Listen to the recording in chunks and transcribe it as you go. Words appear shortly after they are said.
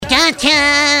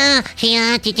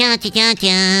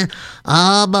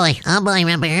Oh boy,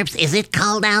 Rabbi Erps, is it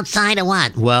cold outside or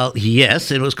what? Well,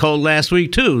 yes, it was cold last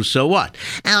week too, so what?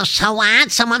 Oh, so what?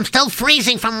 So I'm still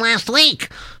freezing from last week.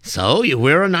 So you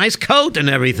wear a nice coat and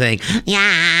everything.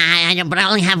 Yeah, but I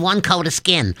only have one coat of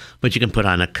skin. But you can put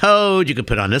on a coat, you can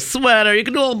put on a sweater, you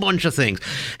can do a bunch of things.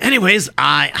 Anyways,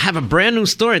 I have a brand new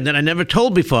story that I never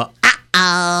told before.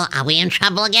 Uh-oh, are we in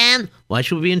trouble again? Why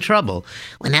should we be in trouble?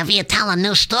 Whenever you tell a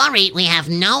new story, we have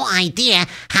no idea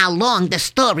how long the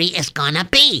story is gonna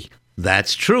be.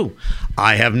 That's true.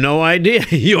 I have no idea.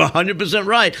 You're 100%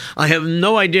 right. I have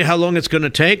no idea how long it's going to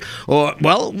take. So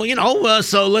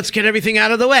let's get everything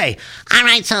out of the way. All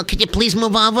right, so could you please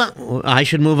move over? I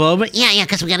should move over? Yeah,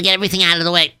 because we got to get everything out of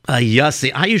the way.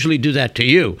 Yossi, I usually do that to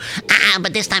you.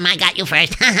 But this time I got you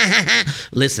first.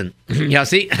 Listen,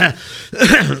 Yossi,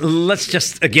 let's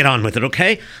just get on with it,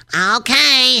 okay?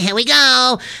 Okay, here we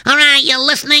go. All right, you're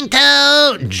listening to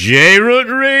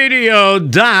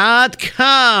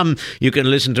JRootRadio.com. You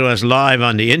can listen to us live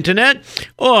on the internet,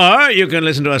 or you can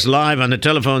listen to us live on the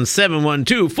telephone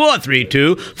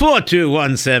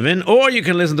 712-432-4217, or you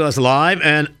can listen to us live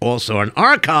and also on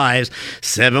archives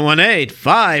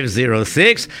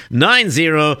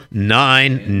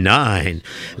 718-506-9099.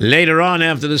 Later on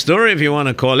after the story, if you want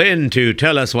to call in to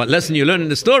tell us what lesson you learned in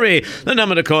the story, the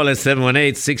number to call is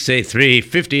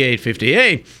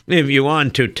 718-683-5858. If you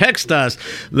want to text us,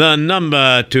 the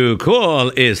number to call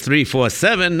is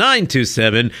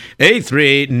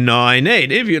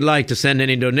 347-927-8398. If you'd like to send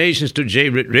any donations to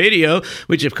J-Rit Radio,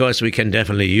 which of course we can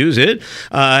definitely use it,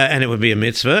 and it would be a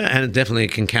mitzvah, and it definitely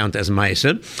can count as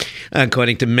ma'aser,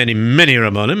 according to many, many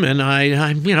Rabbonim, and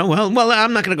I'm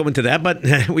not going to go into that, but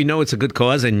we know it's a good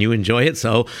cause and you enjoy it,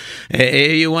 so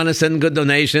if you want to send good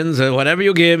donations, whatever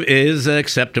you give is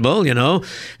acceptable,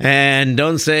 and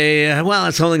don't say,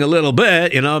 it's only a little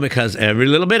bit, because every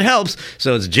little bit helps.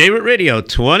 So it's J-Rit Radio,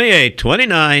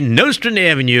 2829 Nostrand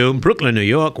Avenue, Brooklyn, New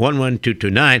York,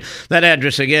 11229. That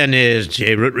address again is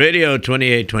J-Rit Radio,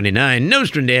 2829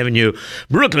 Nostrand Avenue,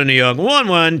 Brooklyn, New York,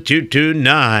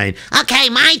 11229. Okay,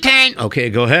 my turn. Okay,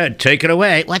 go ahead. Take it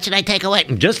away. What should I take away?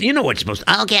 Just, you know what you're supposed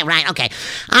to. Okay, right, okay.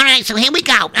 All right, so here we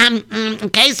go. In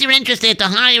case you're interested to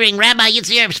hiring Rabbi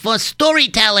Yitzy Erps for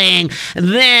storytelling,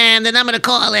 then the number to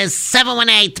call is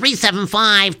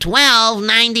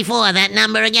 718-375-1294. That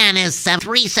number again is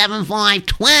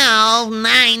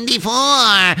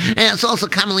 375-1294. It's also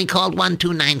commonly called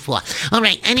 1294. All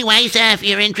right, anyways, if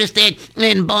you're interested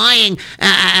in buying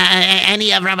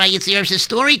any of Rabbi Yitzy Erps'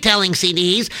 storytelling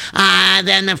CDs,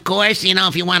 then of course,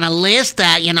 if you want a list,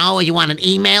 or you want an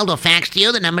emailed or faxed to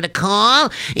you, the number to call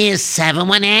is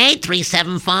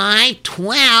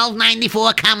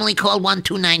 718-375-1294, commonly called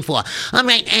 1294. All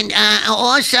right, and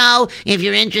also, if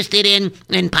you're interested in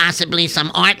possibly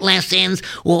some art lessons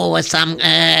or some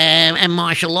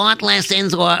martial art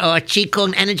lessons or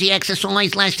Qigong energy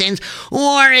exercise lessons,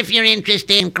 or if you're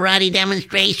interested in karate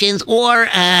demonstrations or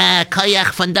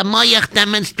Koyach von der Moyach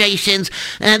demonstrations,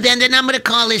 then the number to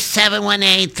call is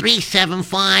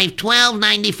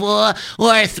 718-375-1294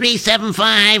 or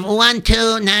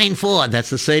 375-1294. That's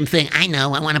the same thing. I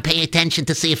know. I want to pay attention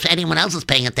to see if anyone else is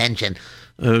paying attention.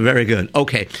 Very good.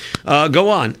 Okay. Go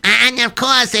on. And of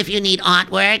course, if you need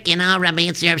artwork, Rabbi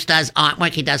Yitzy Erps does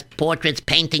artwork. He does portraits,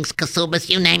 paintings, kasubas,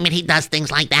 you name it. He does things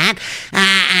like that.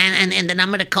 And the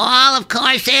number to call, of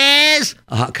course, is...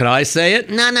 Can I say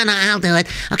it? No, I'll do it.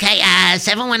 Okay,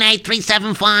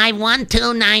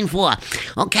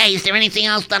 718-375-1294. Okay, is there anything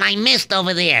else that I missed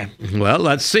over there? Well,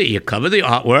 let's see. You covered the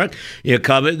artwork. You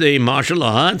covered the martial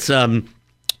arts.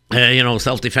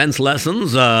 Self-defense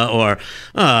lessons, or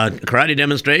karate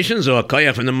demonstrations, or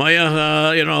Koyach from the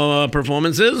Maya,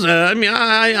 performances.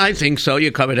 I think so.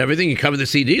 You covered everything. You covered the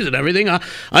CDs and everything. I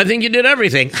think you did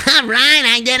everything. All right,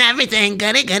 I did everything.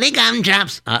 Goody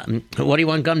gumdrops. What do you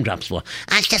want gumdrops for?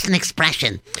 That's just an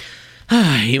expression.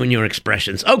 You and your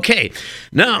expressions. Okay,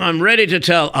 now I'm ready to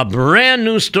tell a brand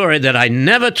new story that I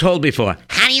never told before.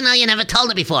 How do you know you never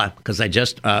told it before? Because I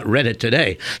just read it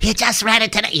today. You just read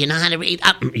it today? You know how to read?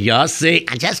 Yossi.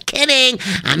 I'm just kidding.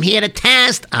 I'm here to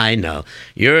test. I know.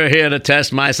 You're here to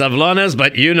test my savlonas,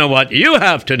 but you know what you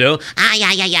have to do.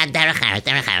 Yeah. Derek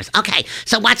Harris. Okay,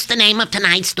 so what's the name of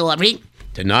tonight's story?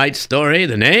 Tonight's story,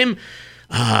 the name?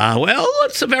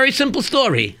 It's a very simple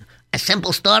story. A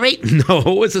simple story?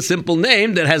 No, it's a simple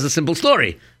name that has a simple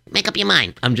story. Make up your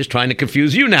mind. I'm just trying to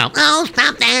confuse you now. Oh,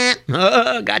 stop that.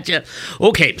 Gotcha.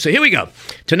 Okay, so here we go.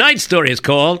 Tonight's story is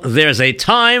called There's a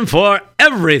Time for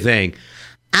Everything.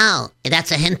 Oh,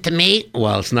 that's a hint to me?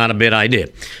 Well, it's not a bad idea.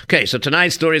 Okay, so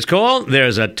tonight's story is called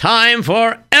There's a Time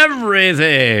for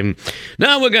Everything.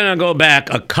 Now we're going to go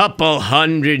back a couple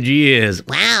hundred years.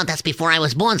 Wow, that's before I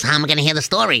was born, so how am I going to hear the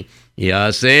story?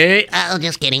 You see? Oh,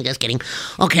 just kidding.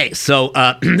 Okay, so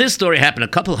this story happened a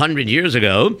couple hundred years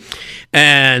ago,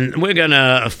 and we're going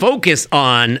to focus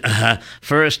on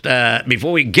first,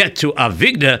 before we get to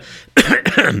Avigdor.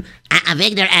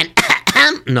 Avigdor and...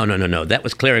 No, that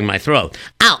was clearing my throat.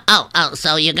 Oh,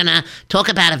 so you're going to talk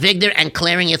about Avigdor and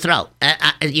clearing your throat.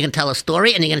 You're going to tell a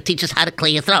story, and you're going to teach us how to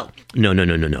clear your throat. No.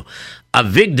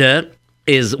 Avigdor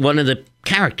is one of the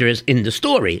characters in the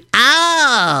story.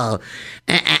 Oh,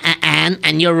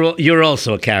 And you're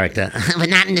also a character. but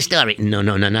not in the story. No,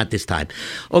 not this time.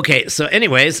 Okay, so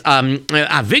anyways,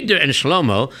 Avigdor and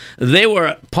Shlomo, they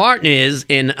were partners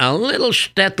in a little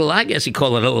shtetl, I guess you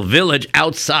call it a little village,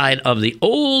 outside of the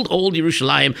old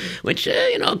Yerushalayim, which,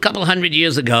 a couple hundred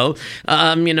years ago,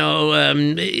 in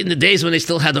the days when they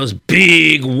still had those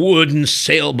big wooden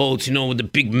sailboats, with the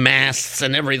big masts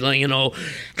and everything,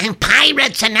 And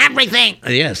pirates and everything.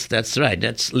 Yes, that's right.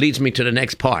 That leads me to the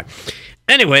next part.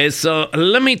 Anyways, so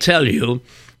let me tell you,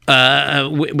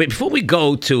 before we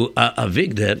go to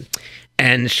Avigdor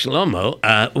and Shlomo,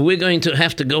 we're going to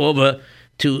have to go over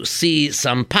to see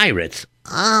some pirates.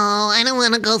 Oh, I don't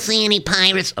want to go see any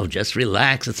pirates. Oh, just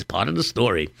relax. It's part of the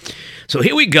story. So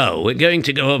here we go. We're going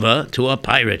to go over to a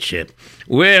pirate ship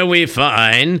where we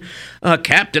find a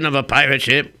captain of a pirate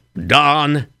ship,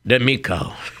 Don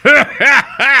D'Amico.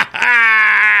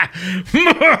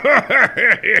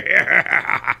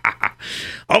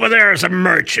 Over there is a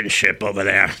merchant ship over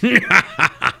there.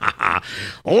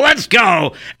 Let's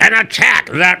go and attack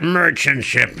that merchant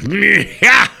ship.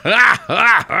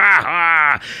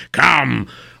 Come.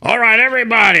 All right,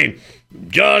 everybody.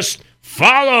 Just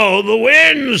follow the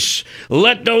winds.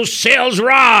 Let those sails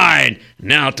ride.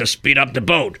 Now to speed up the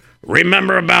boat.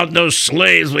 Remember about those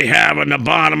slaves we have on the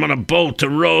bottom of the boat to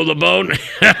row the boat?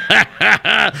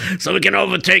 So we can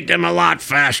overtake them a lot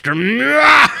faster.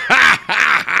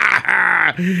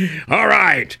 All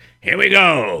right, here we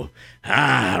go.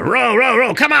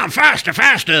 Row. Come on,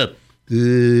 faster.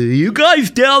 You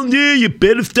guys down there, you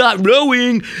better start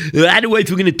rowing. Otherwise,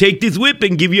 we're going to take this whip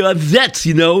and give you a zets,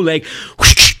 like...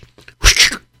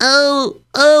 Oh,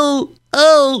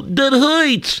 that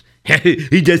hurts.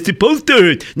 That's supposed to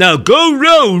hurt. Now go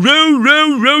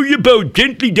row your boat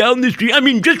gently down the stream. I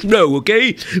mean, just row,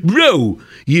 okay? Row.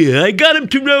 Yeah, I got him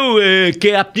to row,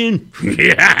 Captain.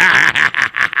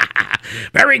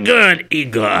 Very good,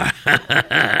 Igor.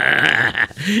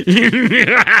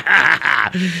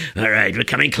 All right, we're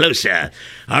coming closer.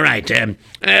 All right,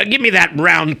 give me that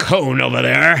round cone over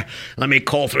there. Let me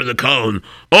call through the cone.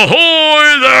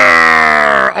 Ahoy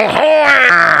there!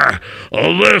 Ahoy!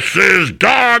 This is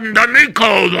Don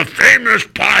D'Amico, the famous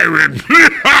pirate.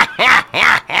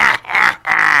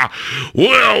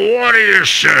 Well, what do you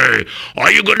say?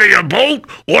 Are you going to your boat,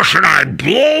 or should I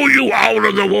blow you out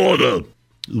of the water?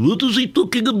 What is he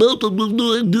talking about? I have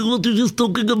no idea what he is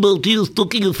talking about. He is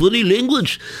talking a funny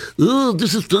language. Oh,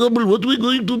 this is terrible. What are we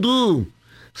going to do?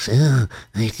 Sir,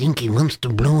 I think he wants to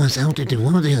blow us out of the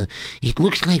water. It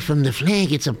looks like from the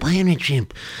flag it's a pirate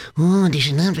ship. Oh, this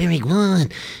is not very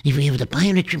good. If we have the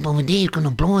pirate ship over there, it's going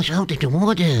to blow us out of the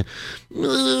water. What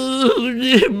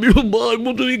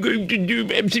are we going to do?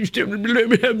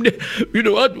 You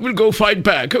know what? We'll go fight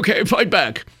back. Okay, fight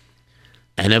back.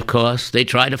 And, of course, they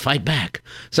tried to fight back.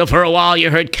 So for a while, you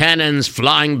heard cannons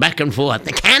flying back and forth.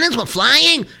 The cannons were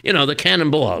flying? The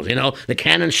cannonballs, The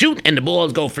cannons shoot and the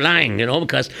balls go flying,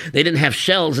 because they didn't have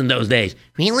shells in those days.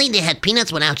 Really? They had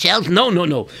peanuts without shells? No.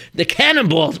 The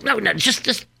cannonballs. No,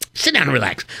 just sit down and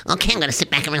relax. Okay, I'm going to sit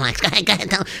back and relax. Go ahead.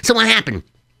 So what happened?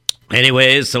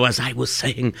 Anyways, so as I was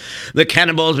saying, the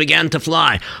cannonballs began to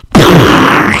fly.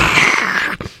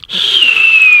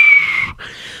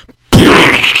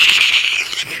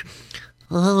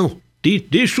 Oh,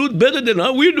 they shoot better than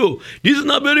how we do. This is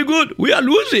not very good. We are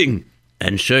losing.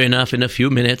 And sure enough, in a few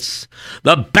minutes,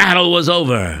 the battle was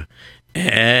over.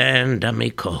 And Don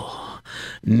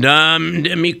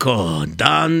D'Amico,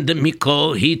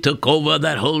 he took over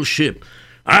that whole ship.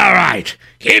 All right,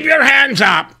 keep your hands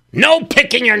up. No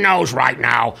picking your nose right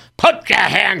now. Put your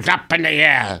hands up in the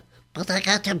air. But I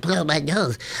got to blow my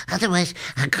nose. Otherwise,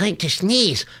 I'm going to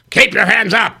sneeze. Keep your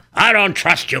hands up. I don't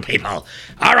trust you people.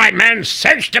 All right, men,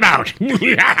 search them out.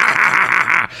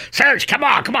 Search, come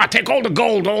on. Take all the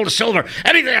gold, all the silver,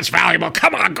 anything that's valuable.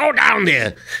 Come on, go down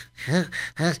there.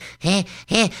 Hit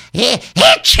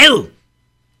you!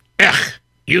 Ugh,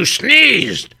 you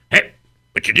sneezed. Hey,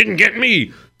 but you didn't get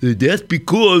me. That's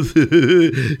because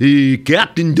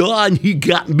Captain Don, he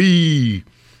got me.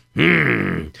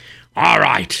 All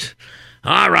right.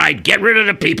 Get rid of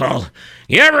the people.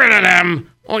 Get rid of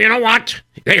them. Oh, you know what?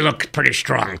 They look pretty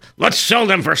strong. Let's sell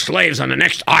them for slaves on the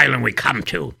next island we come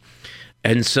to.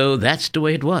 And so that's the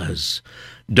way it was.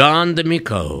 Don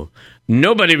D'Amico.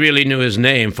 Nobody really knew his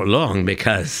name for long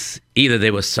because either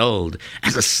they were sold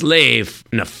as a slave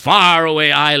in a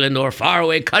faraway island or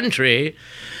faraway country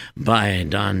by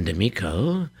Don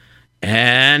D'Amico.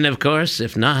 And, of course,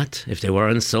 if not, if they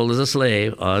weren't sold as a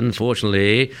slave,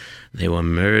 unfortunately, they were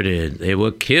murdered. They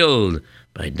were killed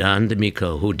by Don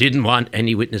D'Amico, who didn't want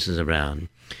any witnesses around.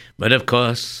 But, of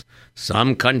course,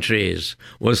 some countries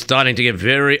were starting to get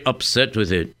very upset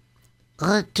with it.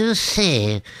 To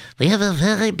say, we have a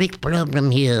very big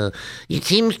problem here. It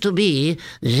seems to be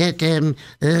that,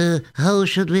 how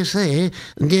should we say,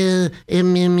 the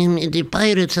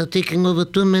pirates are taking over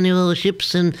too many of our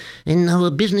ships and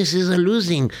our businesses are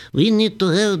losing. We need to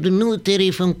have the military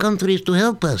from countries to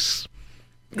help us.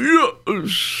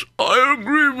 Yes, I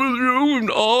agree with you,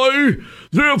 and I,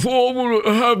 therefore, will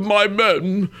have my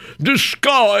men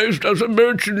disguised as a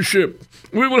merchant ship.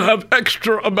 We will have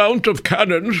extra amount of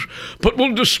cannons, but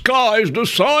we'll disguise the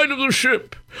side of the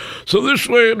ship. So this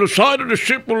way, the side of the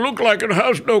ship will look like it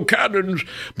has no cannons,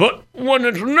 but when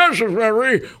it's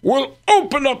necessary, we'll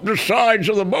open up the sides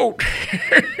of the boat.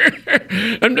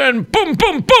 And then boom,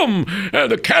 boom, boom, and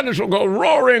the cannons will go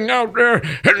roaring out there,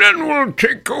 and then we'll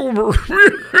take over.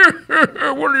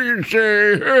 What do you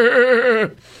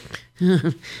say?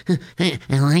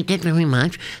 I like that very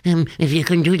much. If you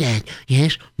can do that,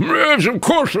 yes? Yes, of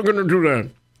course we're going to do that.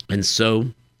 And so,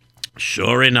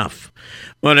 sure enough,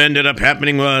 what ended up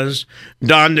happening was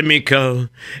Don D'Amico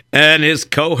and his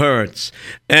cohorts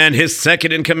and his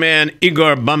second-in-command,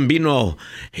 Igor Bambino,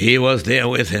 he was there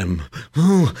with him.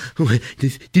 Oh,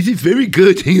 this is very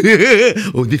good.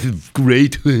 Oh, this is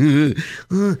great.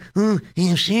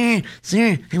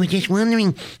 Sir, I was just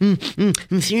wondering,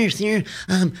 sir,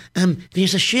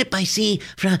 there's a ship I see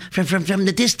from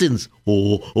the distance.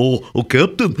 Oh,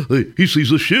 Captain, he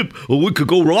sees a ship. Oh, we could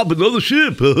go rob another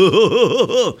ship.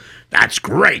 That's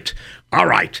great. All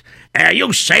right.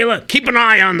 You sailor, keep an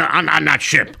eye on that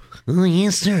ship. Oh,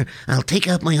 yes, sir. I'll take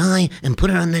out my eye and put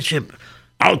it on that ship.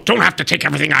 Oh, don't have to take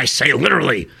everything I say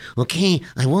literally. Okay,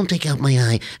 I won't take out my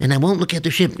eye, and I won't look at the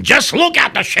ship. Just look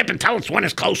at the ship and tell us when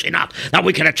it's close enough that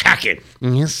we can attack it.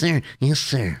 Yes, sir. Yes,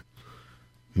 sir.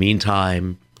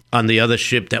 Meantime, on the other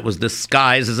ship that was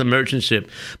disguised as a merchant ship,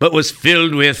 but was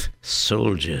filled with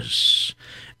soldiers,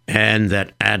 and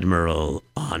that admiral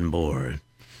on board.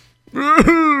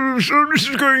 So this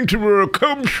is going to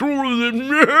come through then.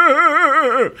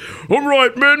 All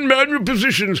right, men, man your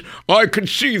positions. I can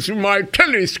see through my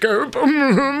telescope.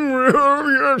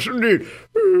 Oh, yes, indeed.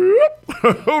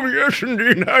 Oh, yes,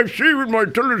 indeed. I see with my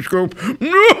telescope.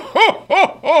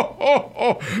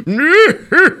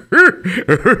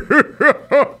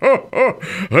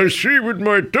 I see with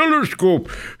my telescope.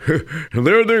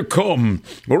 There they come.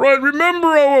 All right, remember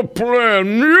our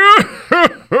plan.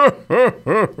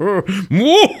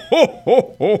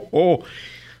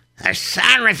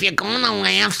 Sir, if you're going to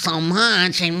laugh so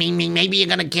much, I mean, maybe you're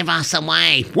going to give us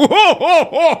away.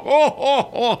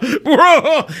 Oh,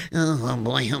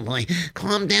 boy.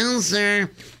 Calm down, sir.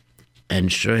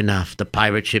 And sure enough, the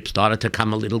pirate ship started to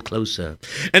come a little closer.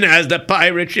 And as the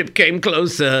pirate ship came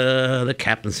closer, the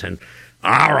captain said,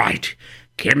 all right,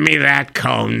 give me that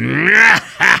cone.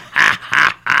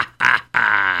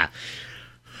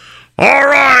 All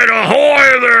right,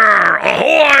 ahoy there!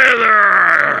 Ahoy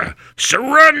there!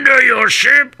 Surrender your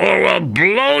ship or we'll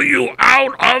blow you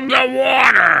out of the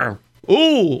water!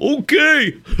 Oh,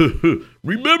 okay.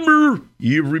 Remember,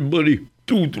 everybody,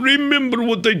 to remember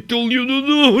what I told you to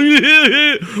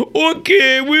do.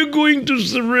 Okay, we're going to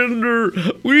surrender.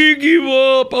 We give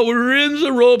up. Our hands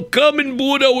are up. Come and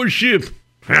board our ship.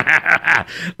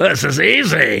 This is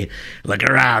easy. Look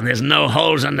around. There's no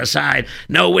holes on the side,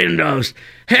 no windows.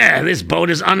 This boat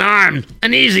is unarmed.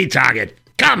 An easy target.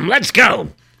 Come, let's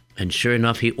go. And sure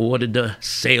enough, he ordered the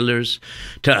sailors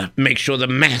to make sure the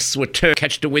masts were turned,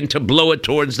 catch the wind to blow it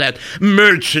towards that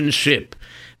merchant ship.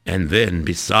 And then,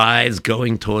 besides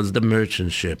going towards the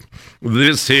merchant ship,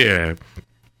 this here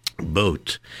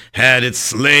boat had its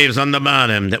slaves on the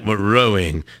bottom that were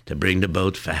rowing to bring the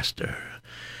boat faster.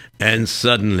 And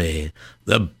suddenly,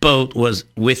 the boat was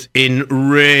within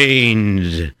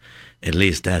range. At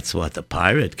least that's what the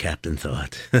pirate captain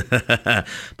thought.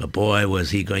 But boy,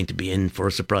 was he going to be in for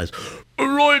a surprise.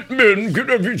 All right, men, get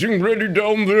everything ready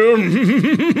down there.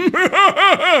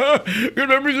 Get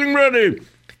everything ready.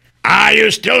 Are you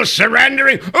still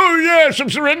surrendering? Oh, yes, I'm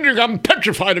surrendering. I'm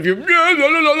petrified of you. Yeah,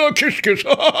 no, kiss, kiss.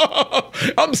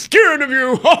 I'm scared of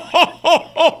you.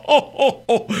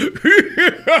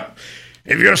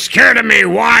 If you're scared of me,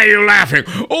 why are you laughing?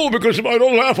 Oh, because if I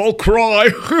don't laugh, I'll cry.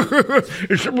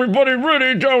 Is everybody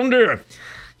ready down there?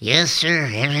 Yes,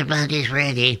 sir. Everybody's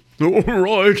ready. All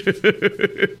right.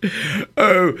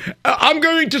 I'm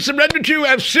going to surrender to you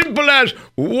as simple as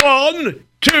 1,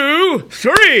 2,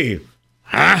 3.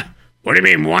 Huh? What do you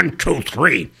mean 1, 2,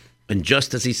 3? And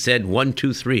just as he said 1,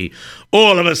 2, 3,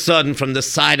 all of a sudden from the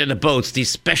side of the boats, these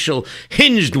special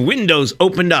hinged windows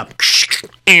opened up.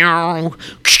 And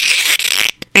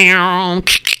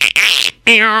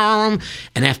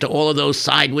after all of those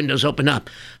side windows opened up,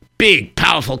 big,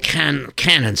 powerful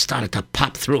cannons started to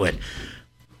pop through it.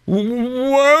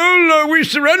 Well, we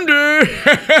surrender.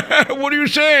 What do you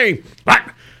say?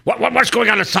 What's going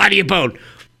on inside of your boat?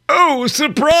 Oh,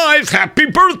 surprise! Happy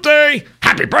birthday!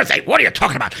 Happy birthday? What are you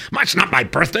talking about? It's not my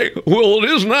birthday. Well, it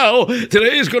is now.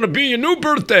 Today is going to be your new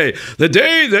birthday. The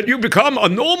day that you become a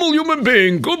normal human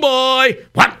being. Goodbye.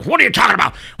 What are you talking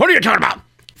about? What are you talking about?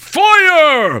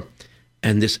 Fire!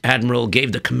 And this admiral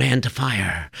gave the command to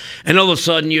fire. And all of a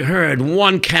sudden you heard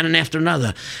one cannon after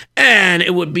another. And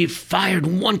it would be fired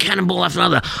one cannonball after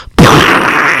another.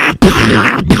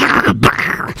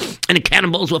 And the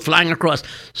cannonballs were flying across.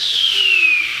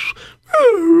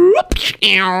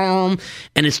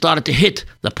 And it started to hit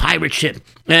the pirate ship.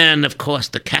 And, of course,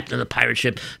 the captain of the pirate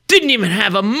ship didn't even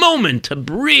have a moment to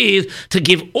breathe, to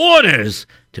give orders,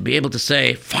 to be able to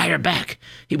say, fire back.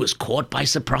 He was caught by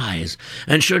surprise.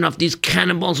 And sure enough, these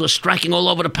cannonballs were striking all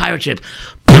over the pirate ship.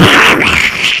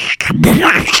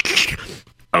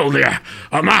 Oh, there.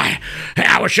 Oh, my.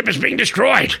 Our ship is being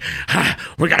destroyed.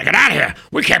 We gotta get out of here.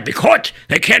 We can't be caught.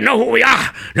 They can't know who we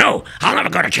are. No, I'll never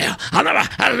go to jail.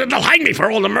 They'll hang me for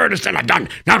all the murders that I've done.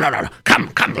 No.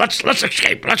 Come. Let's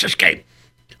escape. Let's escape.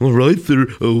 All right, sir.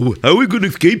 How are we going to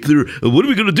escape, sir? What are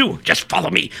we going to do? Just follow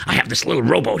me. I have this little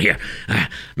rowboat here.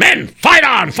 Men, fight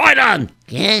on, fight on.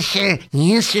 Yes, sir.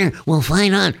 Yes, sir. We'll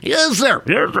fight on. Yes, sir.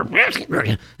 Yes, sir. Yes,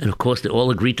 sir. And, of course, they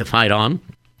all agreed to fight on.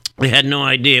 They had no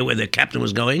idea where the captain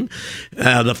was going.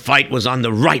 The fight was on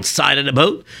the right side of the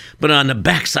boat, but on the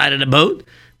back side of the boat,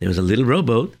 there was a little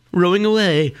rowboat rowing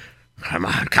away. Come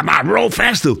on, row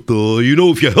faster.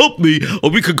 If you help me,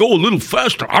 we could go a little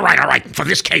faster. All right. For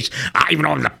this case, even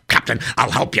though I'm the captain, I'll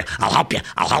help you.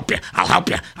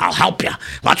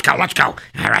 Let's go.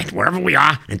 All right, wherever we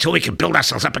are, until we can build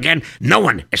ourselves up again, no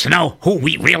one is to know who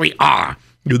we really are.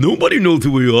 Nobody knows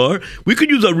who we are. We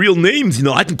could use our real names.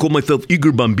 I can call myself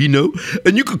Igor Bambino,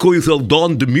 and you could call yourself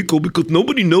Don D'Amico, because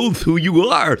nobody knows who you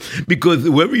are. Because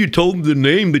whoever you told the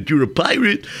name that you're a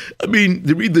pirate,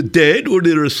 they're either dead or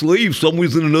they're a slave somewhere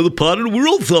in another part of the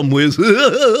world somewhere.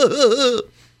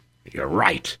 You're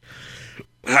right.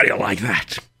 How do you like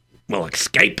that? We'll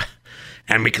escape,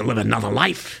 and we can live another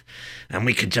life, and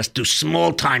we could just do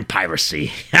small-time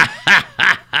piracy.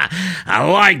 I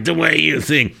like the way you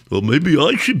think. Well, maybe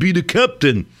I should be the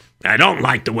captain. I don't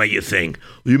like the way you think.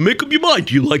 You make up your mind.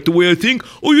 Do you like the way I think,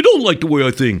 or you don't like the way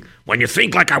I think? When you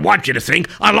think like I want you to think,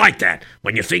 I like that.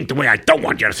 When you think the way I don't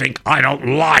want you to think, I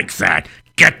don't like that.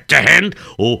 Get the hint?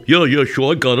 Oh, yeah,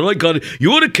 sure, I got it.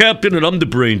 You're the captain and I'm the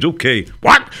brains, okay.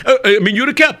 What? You're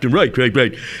the captain, right.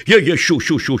 Yeah,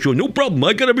 sure. No problem,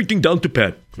 I got everything down to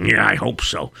pat. Yeah, I hope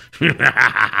so.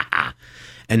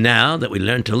 And now that we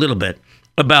learned a little bit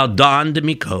about Don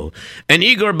D'Amico and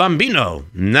Igor Bambino,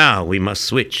 now we must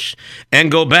switch and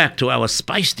go back to our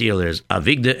spice dealers,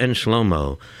 Avigdor and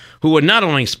Shlomo, who were not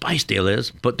only spice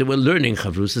dealers, but they were learning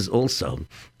chavrusas also.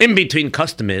 In between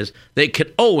customers, they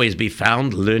could always be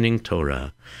found learning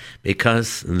Torah,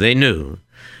 because they knew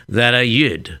that a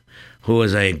Yid who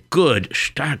was a good,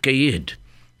 starke Yid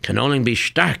can only be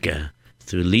starke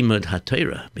through Limud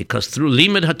HaTorah, because through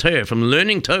Limud HaTorah, from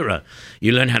learning Torah,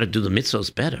 you learn how to do the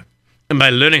mitzvahs better. And by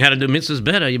learning how to do mitzvahs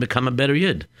better, you become a better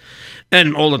Yid.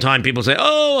 And all the time people say,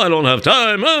 I don't have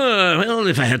time. Well,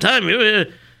 if I had time.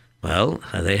 Well,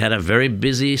 they had a very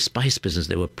busy spice business.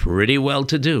 They were pretty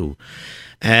well-to-do.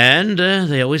 And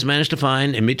they always managed to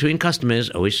find, in between customers,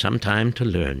 always some time to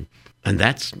learn. And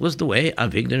that was the way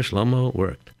Avigdor and Shlomo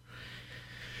worked.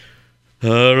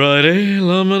 Alrighty,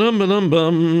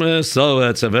 so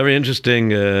that's a very interesting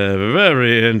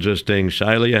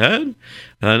shaila you had.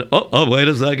 And wait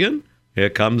a second, here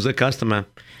comes a customer.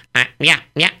 Yeah,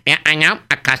 I know.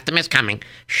 A customer's coming.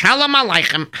 Shalom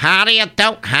Aleichem. How do you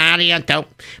do?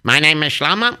 My name is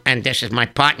Shlomo, and this is my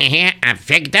partner here,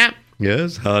 Avigdor.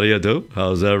 Yes, how do you do?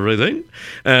 How's everything?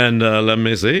 And let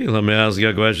me see, let me ask you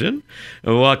a question.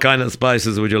 What kind of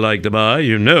spices would you like to buy?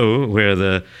 You know we're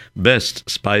the best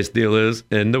spice dealers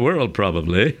in the world,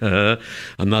 probably.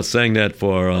 I'm not saying that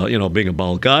for, being a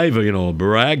Balgaiva,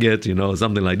 brag it,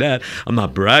 something like that. I'm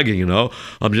not bragging,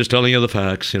 I'm just telling you the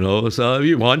facts, So if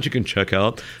you want, you can check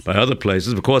out by other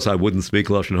places. Of course, I wouldn't speak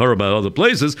Lashon Hara about other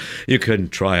places. You can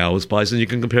try our spices, you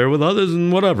can compare with others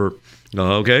and whatever.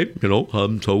 Okay, so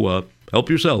help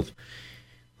yourself.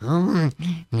 Oh,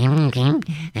 you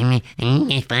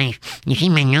see,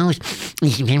 my nose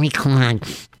is very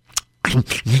clogged.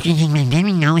 My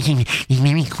very nose is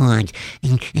very clogged.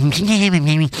 And since I have a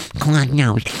very clogged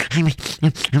nose, I was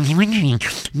wondering,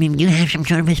 do you have some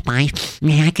sort of a spice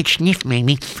that I could sniff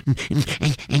maybe, and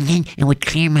then it would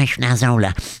clear my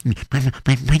schnazola. But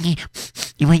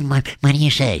what do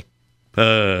you say?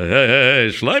 Hey,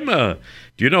 Schleimer,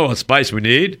 do you know what spice we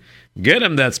need? Get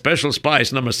him that special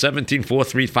spice number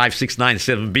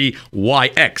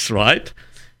 174356997BYX, right?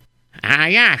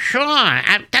 Yeah, sure.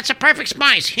 That's a perfect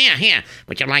spice. Here.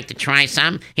 Would you like to try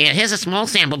some? Here's a small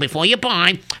sample before you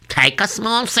buy. Take a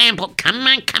small sample. Come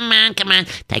on.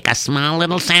 Take a small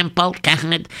little sample. Go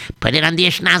ahead. Put it under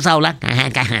your schnazola. Go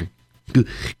ahead.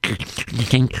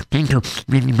 Thank you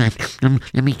very much.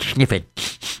 Let me sniff it.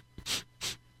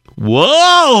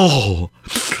 Whoa!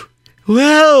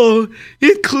 Well,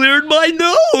 it cleared my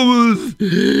nose.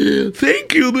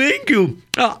 Thank you.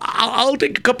 I'll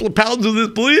take a couple of pounds of this,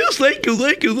 please. Thank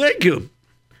you.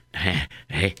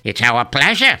 It's our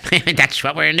pleasure. That's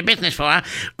what we're in the business for.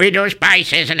 We do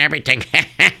spices and everything.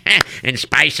 And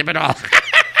spice of it all.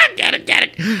 Get it.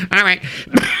 All right.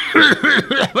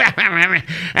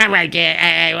 All right.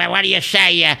 What do you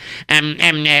say?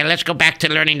 Let's go back to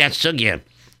learning that sugya.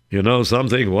 You know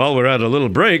something? While we're at a little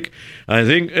break, I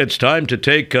think it's time to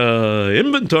take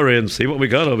inventory and see what we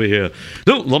got over here.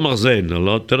 Oh,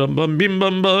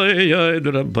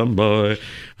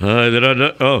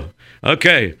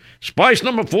 okay. Spice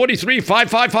number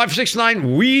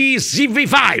 4355569, we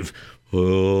CV5.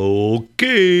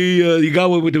 Okay, you got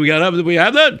what? Do we have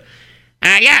that?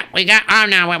 Yeah, we got. Oh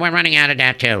no, we're running out of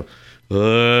that too.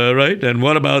 Right. And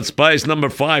what about spice number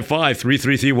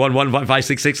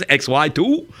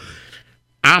 5533311556xy2?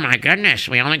 Oh, my goodness.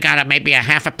 We only got maybe a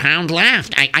half a pound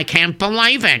left. I can't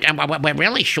believe it. We're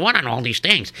really short on all these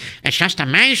things. It's just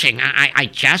amazing. I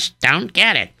just don't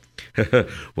get it.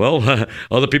 Well,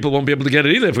 other people won't be able to get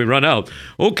it either if we run out.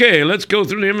 Okay, let's go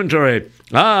through the inventory.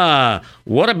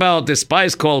 What about this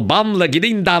spice called Bam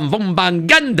Lagidinda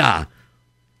Vombanganda?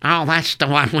 Oh, that's the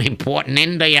one we bought in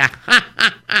India.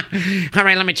 All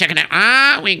right, let me check it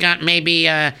out. We got maybe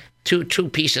two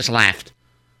pieces left.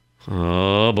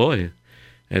 Oh, boy.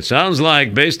 It sounds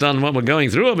like, based on what we're going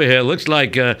through over here, looks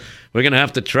like we're going to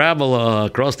have to travel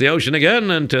across the ocean again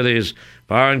into these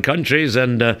foreign countries,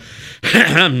 and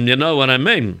you know what I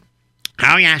mean.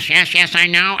 Oh, yes, I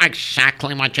know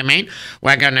exactly what you mean.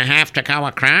 We're going to have to go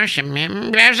across, and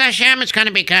Bez Hashem, it's going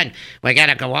to be good. We got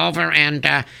to go over and...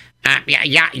 of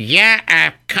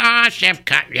course,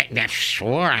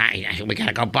 sure, we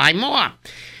gotta go buy more.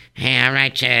 Yeah, all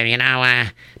right,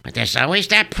 but there's always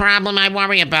that problem I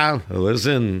worry about.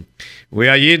 Listen, we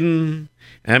are Yidden,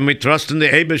 and we trust in the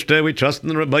Eibishter, we trust in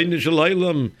the Rabbeinu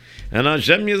Shalom, and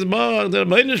Hashem Yisbar, the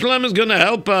Rabbeinu Shalom is going to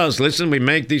help us. Listen, we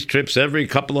make these trips every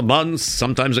couple of months,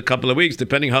 sometimes a couple of weeks,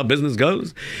 depending how business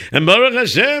goes. And Baruch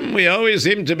Hashem, we always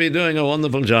seem to be doing a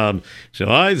wonderful job. So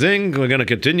I think we're going to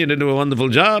continue to do a wonderful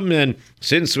job, and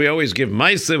since we always give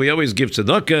Maisa, we always give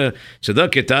Tzedakah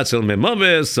Tatzel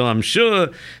Memoves, so I'm sure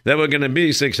that we're going to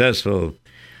be successful.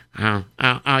 Oh,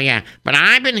 yeah. But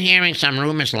I've been hearing some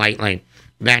rumors lately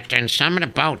that in some of the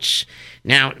boats,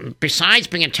 now, besides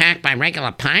being attacked by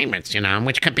regular pirates,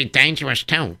 which could be dangerous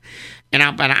too,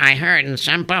 but I heard in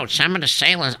some boats, some of the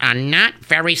sailors are not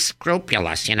very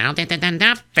scrupulous, they're not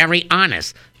very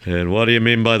honest. And what do you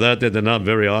mean by that they're not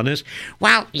very honest?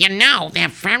 Well, they're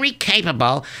very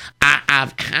capable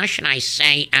of, how should I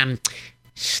say,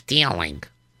 stealing.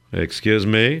 Excuse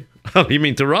me? Oh, you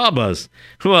mean to rob us?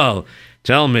 Well,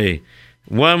 tell me,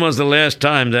 when was the last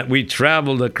time that we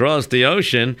traveled across the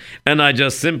ocean and I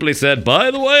just simply said, by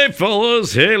the way,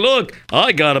 fellas, hey, look,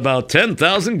 I got about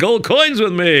 10,000 gold coins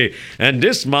with me, and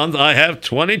this month I have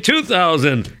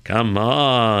 22,000. Come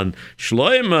on,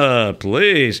 Shloima,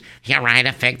 please. You're right,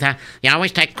 Avigdor. You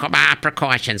always take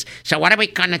precautions. So what are we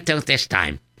going to do this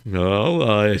time? Well,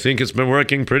 I think it's been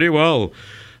working pretty well.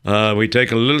 We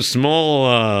take a little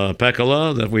small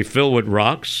pekala that we fill with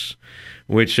rocks.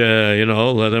 which,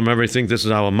 let them ever think this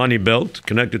is our money belt,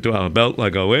 connected to our belt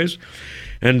like always.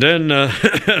 And then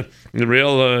the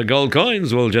real gold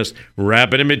coins, we'll just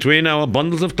wrap it in between our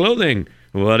bundles of clothing.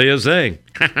 What do you say?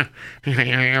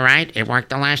 You're right. It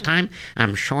worked the last time.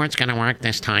 I'm sure it's going to work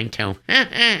this time, too.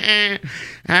 All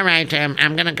right.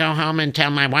 I'm going to go home and tell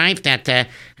my wife that I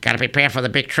got to prepare for the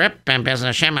big trip. And Bez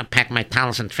Hashem, I pack my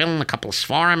towels and tefillin, a couple of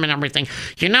svarim and everything.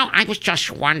 I was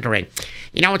just wondering.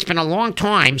 It's been a long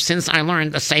time since I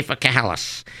learned the Sefer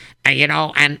Kehelis.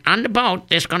 And on the boat,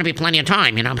 there's going to be plenty of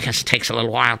time, because it takes a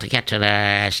little while to get to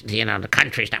the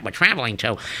countries that we're traveling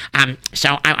to.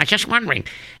 So I was just wondering,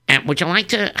 would you like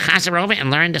to chazer over and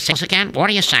learn the sales again? What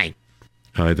do you say?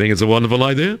 I think it's a wonderful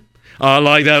idea. I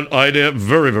like that idea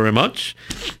very, very much.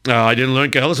 I didn't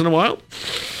learn Kehelis in a while.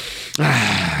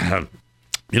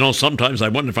 Sometimes I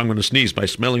wonder if I'm going to sneeze by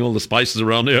smelling all the spices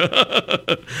around here.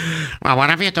 Well,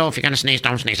 whatever you do, if you're going to sneeze,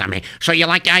 don't sneeze on me. So you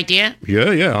like the idea?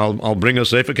 Yeah. I'll bring a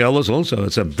Sefer Kehelis also.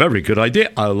 It's a very good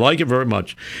idea. I like it very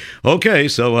much. Okay,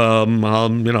 so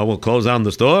we'll close down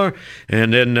the store,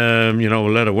 and then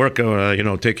we'll let a worker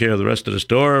take care of the rest of the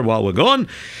store while we're gone.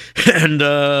 And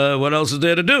what else is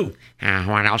there to do?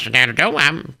 What else is there to do? Go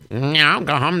home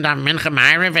to Mincha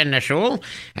Ma'ariv in the shul,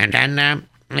 and then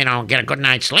get a good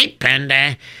night's sleep,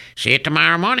 and see you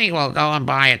tomorrow morning. We'll go and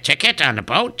buy a ticket on the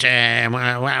boat. Where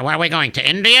are we going, to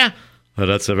India? Well,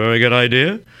 that's a very good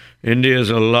idea. India is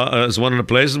one of the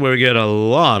places where we get a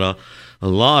lot of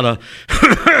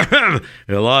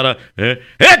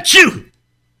achoo!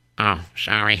 Oh,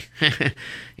 sorry.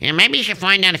 Yeah, maybe you should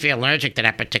find out if you're allergic to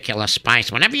that particular spice.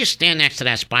 Whenever you stand next to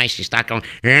that spice, you start going,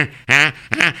 achoo,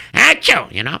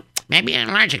 Maybe you're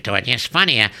allergic to it. It's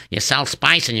funny. You sell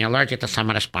spice and you're allergic to some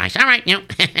of the spice. All right,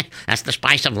 that's the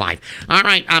spice of life. All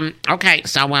right, okay,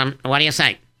 so what do you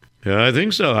say? Yeah, I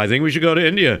think so. I think we should go to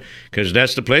India, because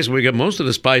that's the place where we get most of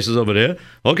the spices over there.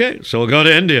 Okay, so we'll go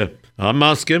to India. I'm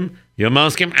Moskim. You're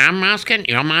Moskim. I'm Moskim.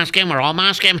 You're Moskim. We're all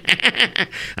Moskim.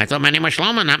 I thought my name was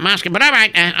Shlomo, not Moskim. But all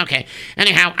right, okay.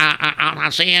 Anyhow, I'll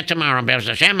see you tomorrow, Bez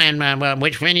Hashem. And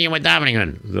which minyan you were davening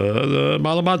in? The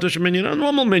Malabatish minyan, a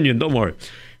normal minyan. Don't worry.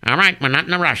 All right, we're not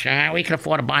in a rush. We can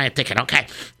afford to buy a ticket. Okay,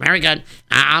 very good.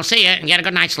 I'll see you and get a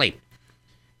good night's sleep.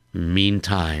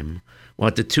 Meantime,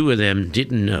 what the two of them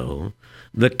didn't know,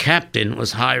 the captain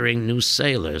was hiring new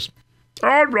sailors.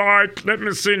 All right, let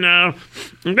me see now.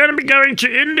 I'm going to be going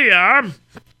to India.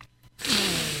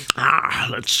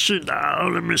 Let's see now.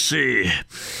 Let me see.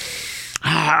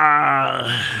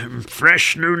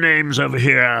 Fresh new names over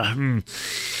here.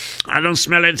 I don't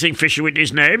smell anything fishy with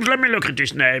these names. Let me look at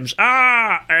these names.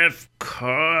 Of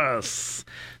course.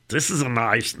 This is a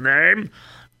nice name.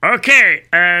 Okay,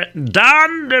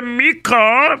 Don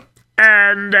D'Amico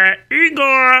and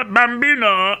Igor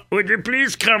Bambino. Would you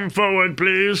please come forward,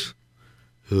 please?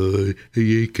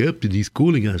 Hey, Captain, he's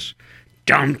calling us.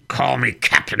 Don't call me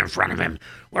captain in front of him.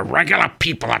 We're regular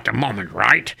people at the moment,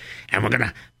 right? And we're going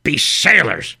to be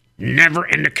sailors. Never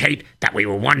indicate that we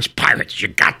were once pirates. You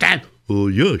got that? Oh,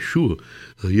 yeah, sure.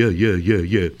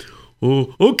 Yeah.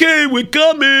 Oh, okay, we're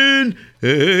coming.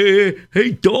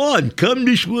 Hey, Don, come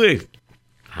this way.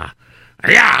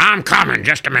 Yeah, I'm coming.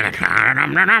 Just a minute.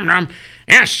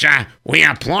 Yes, we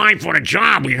applied for the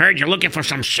job. We heard you're looking for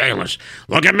some sailors.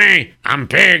 Look at me. I'm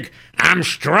big. I'm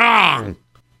strong.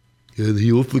 And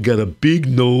he also got a big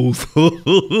nose.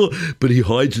 But he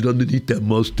hides it underneath that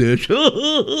mustache.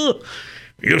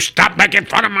 You stop making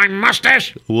fun of my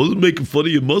mustache? I wasn't making fun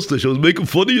of your mustache. I was making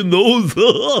fun of your nose.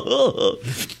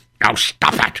 Now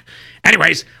stop it.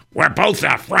 Anyways, we're both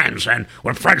friends, and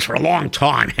we're friends for a long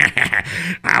time.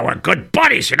 We're good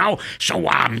buddies, So,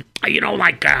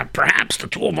 perhaps the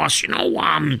two of us,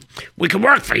 we can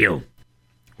work for you.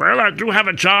 Well, I do have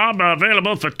a job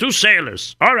available for 2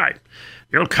 sailors. All right.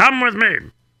 You'll come with me.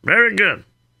 Very good.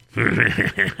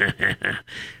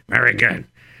 Very good.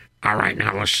 All right,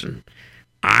 now listen.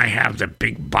 I have the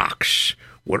big box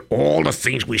with all the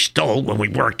things we stole when we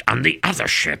worked on the other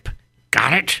ship.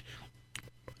 Got it?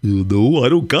 No, I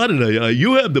don't got it.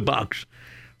 You have the box.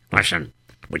 Listen,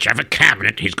 whichever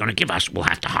cabinet he's going to give us, we'll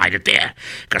have to hide it there,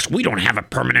 because we don't have a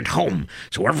permanent home.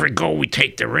 So wherever we go, we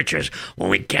take the riches.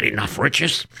 When we get enough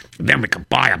riches, then we can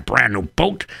buy a brand new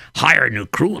boat, hire a new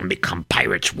crew, and become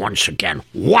pirates once again.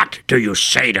 What do you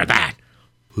say to that?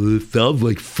 It sounds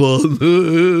like fun.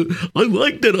 I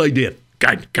like that idea.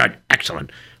 Good,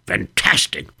 excellent,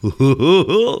 fantastic.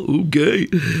 Okay,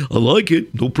 I like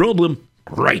it, no problem.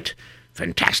 Great,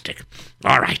 fantastic.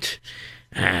 All right,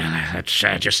 let's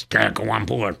just go on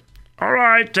board. All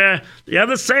right, the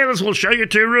other sailors will show you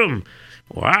to your room.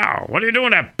 Wow, what are you doing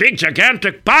with that big,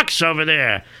 gigantic box over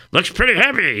there? Looks pretty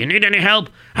heavy. You need any help?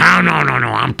 Oh, no,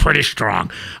 I'm pretty strong.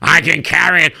 I can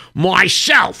carry it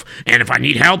myself. And if I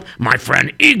need help, my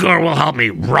friend Igor will help me.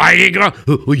 Right, Igor?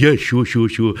 Oh, yeah, sure.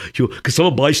 Because some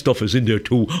of my stuff is in there,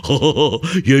 too.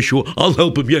 Yeah, sure. I'll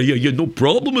help him. Yeah, no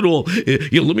problem at all.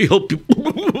 Yeah, let me help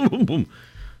you.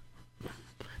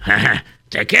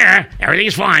 Take care.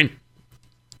 Everything's fine.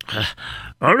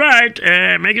 All right,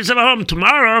 make yourself at home.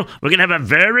 Tomorrow, we're going to have a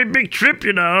very big trip,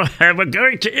 you know. We're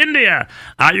going to India.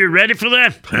 Are you ready for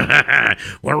that?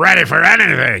 We're ready for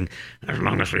anything, as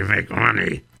long as we make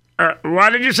money.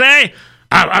 What did you say?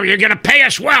 You're going to pay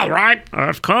us well, right?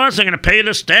 Of course, I'm going to pay you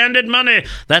the standard money.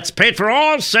 That's paid for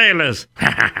all sailors.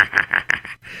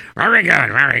 Very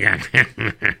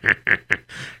good.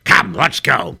 Come, let's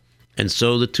go. And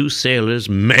so the two sailors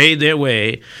made their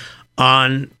way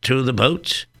onto the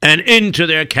boat and into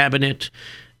their cabinet.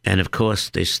 And, of course,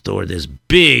 they stored this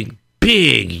big,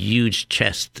 huge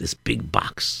chest, this big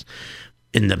box,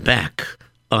 in the back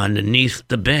underneath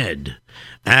the bed.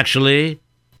 Actually,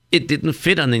 it didn't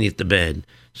fit underneath the bed,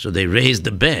 so they raised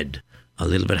the bed a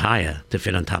little bit higher to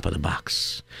fit on top of the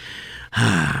box.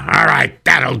 All right,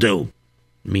 that'll do.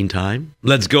 Meantime,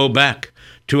 let's go back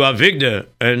to Avigdor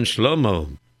and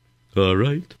Shlomo. All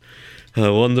right.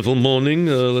 A wonderful morning.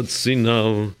 Let's see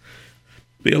now.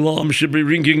 The alarm should be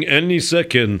ringing any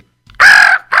second.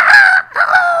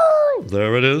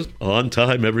 There it is. On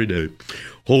time every day.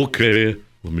 Okay.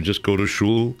 Let me just go to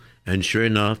shul. And sure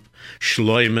enough,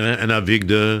 Shlomo and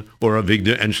Avigdor, or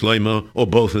Avigdor and Shlomo, or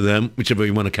both of them, whichever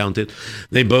you want to count it,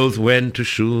 they both went to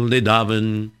shul, they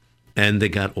davened, and they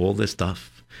got all their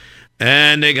stuff.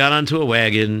 And they got onto a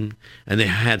wagon, and they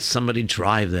had somebody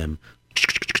drive them.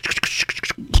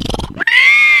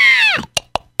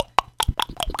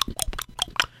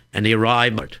 And they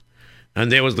arrived,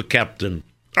 and there was the captain.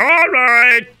 All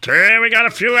right, we got a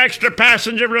few extra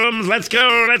passenger rooms. Let's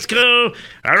go.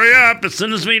 Hurry up. As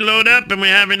soon as we load up and we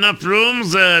have enough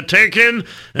rooms taken,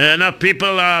 enough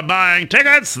people buying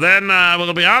tickets, then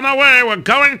we'll be on our way. We're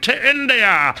going to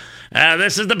India.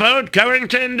 This is the boat going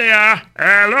to India.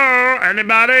 Hello,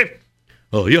 anybody?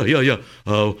 Oh, yeah.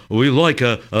 We like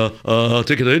a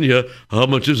ticket to India. How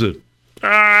much is it?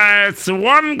 It's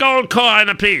 1 gold coin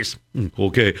apiece.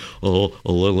 Okay.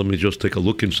 Let me just take a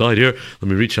look inside here. Let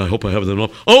me reach. I hope I have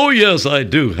enough. Oh, yes, I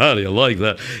do. How do you like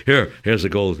that? Here's a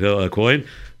gold coin.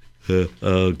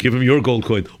 Give him your gold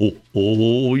coin.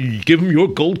 Oh, give him your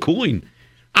gold coin.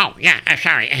 Oh, yeah,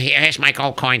 sorry. Here's my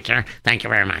gold coin, sir. Thank you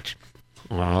very much.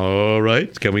 All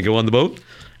right. Can we go on the boat?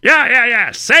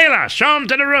 Yeah. Sailor, show him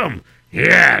to the room.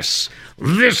 Yes.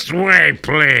 This way,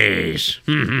 please.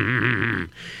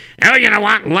 Oh, you know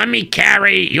what? Let me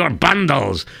carry your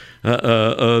bundles.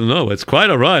 No, it's quite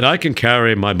all right. I can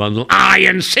carry my bundle. I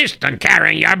insist on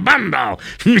carrying your bundle. All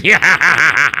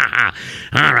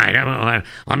right,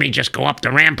 let me just go up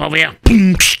the ramp over here.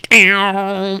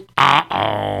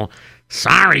 Uh-oh.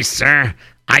 Sorry, sir.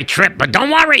 I tripped, but don't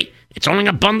worry. It's only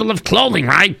a bundle of clothing,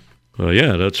 right?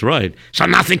 Yeah, that's right. So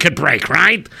nothing could break,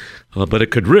 right? But it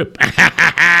could rip.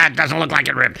 It doesn't look like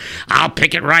it ripped. I'll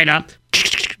pick it right up.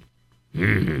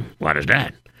 What is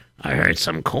that? I heard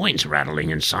some coins rattling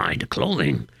inside the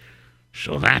clothing.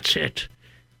 So that's it.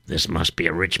 This must be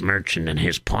a rich merchant and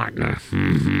his partner.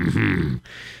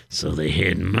 So they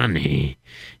hid money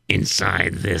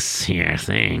inside this here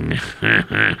thing.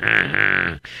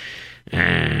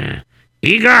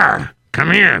 Igor,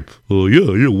 come here. Oh,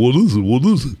 yeah. What is it?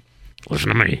 Listen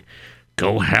to me.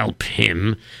 Go help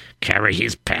him carry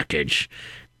his package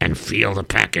and feel the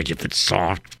package if it's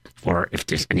soft or if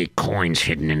there's any coins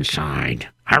hidden inside.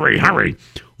 Hurry.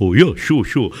 Oh, yeah, sure.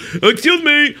 Excuse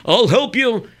me, I'll help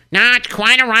you. No, it's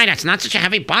quite all right. It's not such a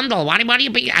heavy bundle. What do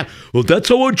you be? Well, that's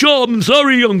our job. I'm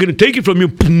sorry. I'm going to take it from you.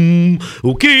 Boom.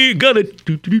 Okay, got it.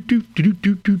 I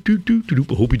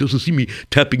hope he doesn't see me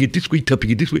tapping it this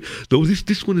way. Though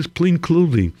this one is plain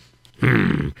clothing.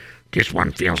 This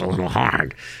one feels a little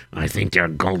hard. I think there are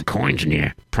gold coins in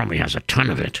here. Probably has a ton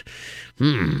of it.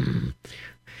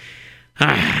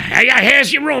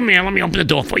 Here's your room here. Let me open the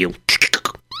door for you.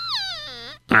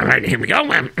 All right, here we go.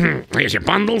 Here's your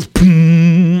bundles.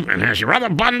 And here's your other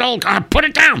bundle. Put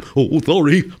it down. Oh,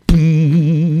 sorry.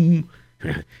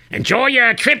 Enjoy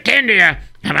your trip to India.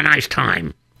 Have a nice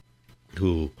time.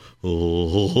 Oh,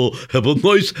 have a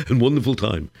nice and wonderful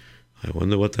time. I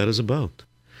wonder what that is about.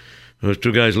 Those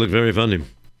two guys look very funny.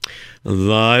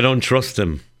 I don't trust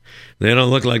them. They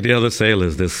don't look like the other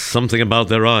sailors. There's something about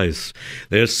their eyes.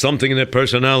 There's something in their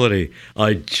personality.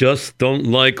 I just don't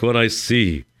like what I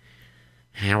see.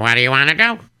 What do you want to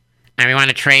do? And we want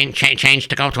to change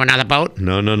to go to another boat?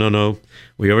 No.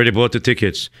 We already bought the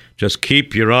tickets. Just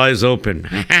keep your eyes open.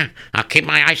 I'll keep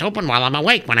my eyes open while I'm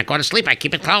awake. When I go to sleep, I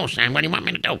keep it closed. And what do you want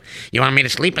me to do? You want me to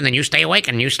sleep and then you stay awake,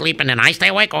 and you sleep and then I stay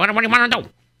awake? Or what do you want to do?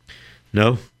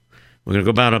 No. We're going to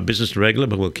go about our business regular,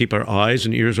 but we'll keep our eyes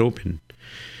and ears open.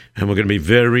 And we're going to be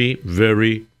very,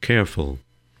 very careful.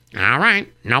 All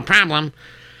right. No problem.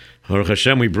 Baruch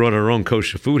Hashem, we brought our own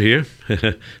kosher food here.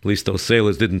 At least those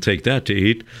sailors didn't take that to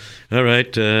eat. All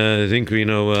right, I think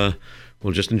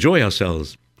we'll just enjoy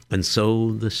ourselves. And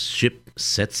so the ship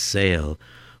set sail.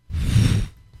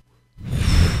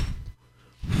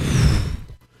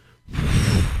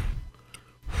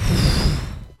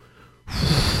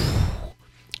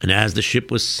 And as the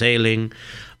ship was sailing,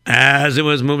 as it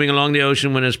was moving along the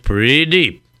ocean when it's pretty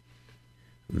deep,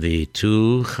 the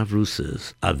two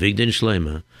chavrusas, Avigdor and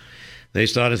Shlomo, they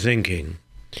started thinking,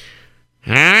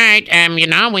 all right,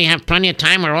 we have plenty of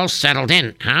time. We're all settled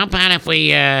in. How about if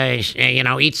we,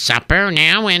 eat supper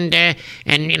now and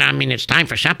it's time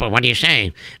for supper. What do you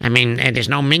say? There's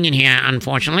no minion here,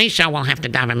 unfortunately, so we'll have to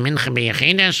daven mincha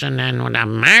b'yachidus, and then we'll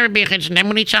daven marib b'yachidus, and then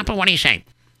we'll eat supper. What do you say?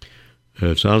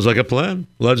 It sounds like a plan.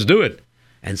 Let's do it.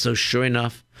 And so, sure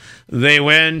enough, they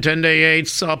went and they ate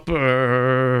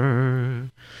supper.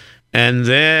 And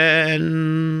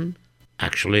then,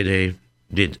 actually, they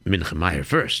did mincha Meir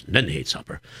first, then they ate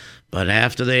supper. But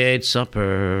after they ate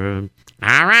supper,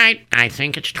 all right, I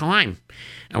think it's time.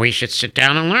 We should sit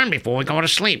down and learn before we go to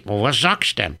sleep. Was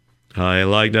sagst du? I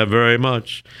like that very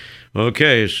much.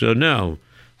 Okay, so now,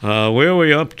 where are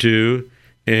we up to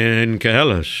in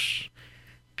Kehelas?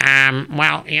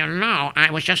 I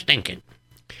was just thinking.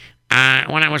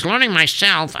 When I was learning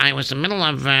myself, I was in the middle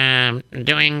of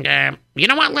doing,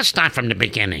 let's start from the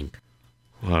beginning.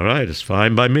 All right, it's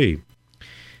fine by me.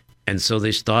 And so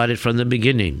they started from the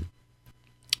beginning,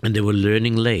 and they were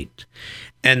learning late.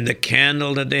 And the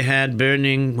candle that they had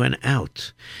burning went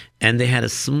out, and they had a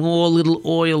small little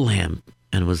oil lamp,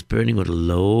 and it was burning with a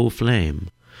low flame.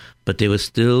 But they were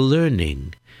still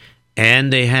learning,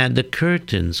 and they had the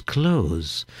curtains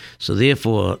closed. So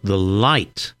therefore, the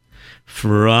light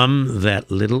from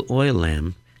that little oil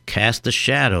lamp cast a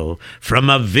shadow from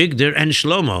Avigdor and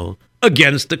Shlomo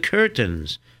against the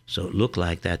curtains. So it looked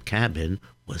like that cabin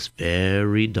was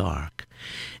very dark.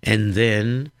 And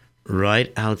then,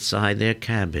 right outside their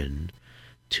cabin,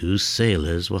 two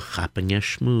sailors were chapping a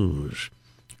schmooze.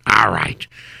 All right,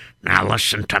 now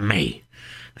listen to me.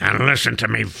 And listen to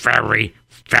me very,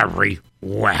 very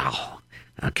well.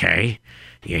 Okay?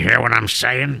 You hear what I'm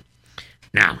saying?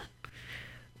 Now,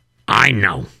 I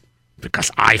know, because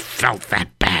I felt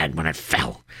that bad when it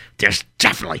fell. There's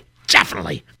definitely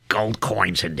gold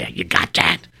coins in there. You got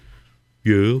that?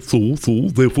 Yeah, so,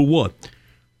 therefore what?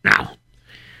 Now,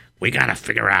 we got to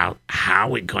figure out how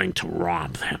we're going to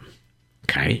rob them,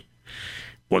 okay?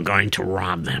 We're going to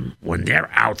rob them when they're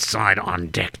outside on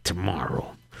deck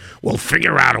tomorrow. We'll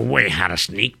figure out a way how to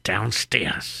sneak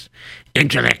downstairs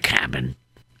into their cabin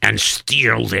and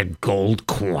steal their gold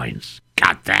coins.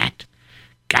 Got that?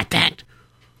 Got that?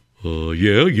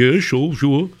 Yeah,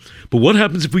 sure. But what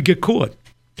happens if we get caught?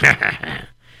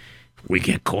 We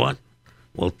get caught?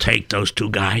 We'll take those two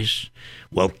guys,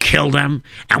 we'll kill them,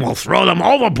 and we'll throw them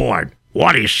overboard.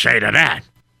 What do you say to that?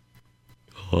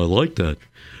 I like that.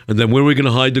 And then where are we going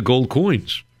to hide the gold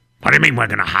coins? What do you mean we're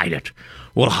going to hide it?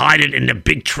 We'll hide it in the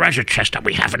big treasure chest that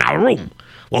we have in our room.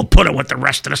 We'll put it with the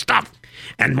rest of the stuff,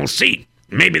 and we'll see.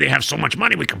 Maybe they have so much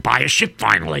money we can buy a ship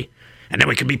finally, and then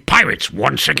we can be pirates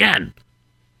once again.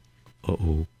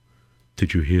 Uh-oh.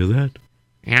 Did you hear that?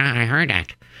 Yeah, I heard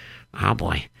that. Oh,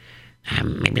 boy.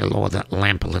 Maybe lower the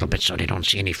lamp a little bit so they don't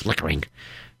see any flickering.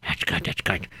 That's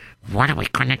good. What are we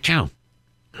going to do?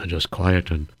 Just quiet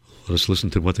and let's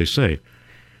listen to what they say.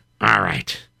 All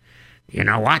right. You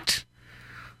know what?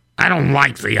 I don't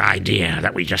like the idea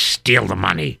that we just steal the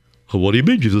money. What do you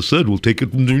mean? You just said we'll take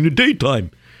it during the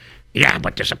daytime. Yeah,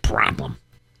 but there's a problem.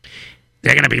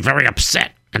 They're going to be very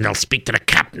upset, and they'll speak to the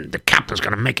captain. The captain's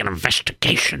going to make an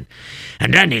investigation,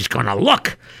 and then he's going to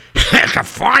look to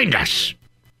find us.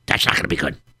 That's not going to be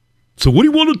good. So what do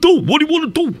you want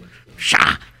to do?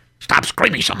 Shah, stop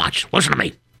screaming so much. Listen to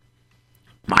me.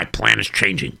 My plan is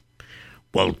changing.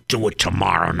 We'll do it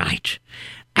tomorrow night.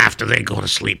 After they go to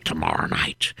sleep tomorrow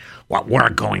night, what we're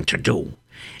going to do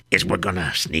is we're going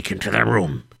to sneak into their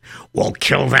room. We'll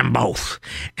kill them both,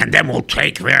 and then we'll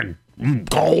take their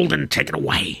gold and take it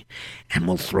away, and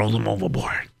we'll throw them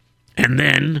overboard. And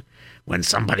then, when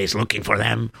somebody's looking for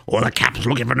them, or the captain's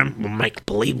looking for them, we'll make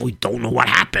believe we don't know what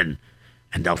happened,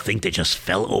 and they'll think they just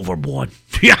fell overboard.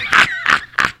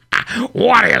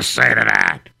 What do you say to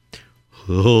that?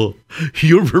 Oh,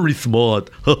 you're very smart.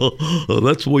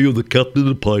 That's why you're the captain of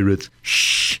the pirates.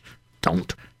 Shh!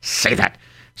 Don't say that.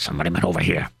 Somebody went over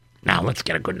here. Now let's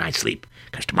get a good night's sleep,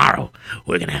 because tomorrow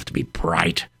we're going to have to be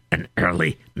bright and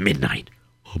early midnight.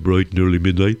 Bright and early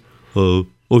midnight?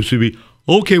 Should we?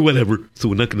 Okay, whatever. So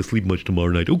we're not going to sleep much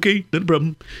tomorrow night. Okay, not a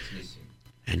problem.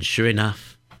 And sure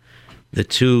enough, the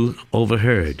two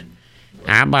overheard.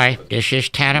 Oh boy, this is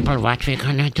terrible. What we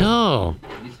gonna do?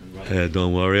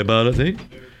 Don't worry about a thing.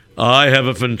 I have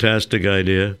a fantastic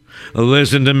idea.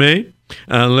 Listen to me.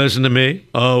 Listen to me.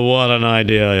 Oh, what an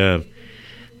idea I have.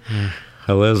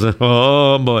 Listen.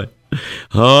 Oh, boy.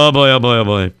 Oh, boy, oh, boy, oh,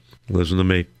 boy. Listen to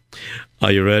me.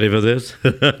 Are you ready for this?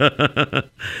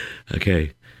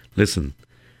 Okay, listen.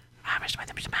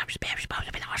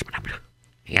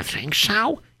 You think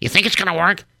so? You think it's gonna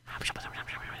work?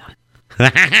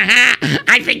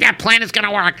 I think that plan is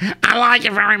gonna work. I like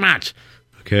it very much.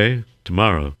 Okay,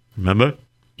 tomorrow. Remember?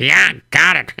 Yeah,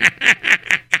 got it.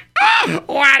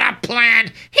 What a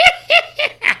plan!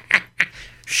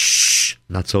 Shh!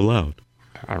 Not so loud.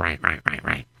 All right.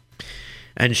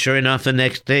 And sure enough, the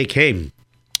next day came.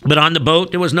 But on the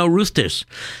boat, there was no roosters.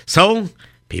 So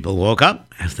people woke up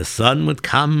as the sun would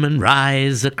come and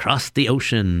rise across the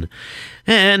ocean.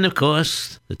 And, of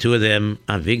course, the two of them,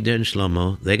 Avigdor and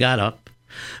Shlomo, they got up.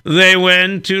 They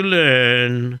went to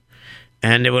learn.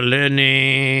 And they were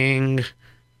learning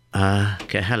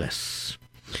Kehelis.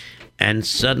 And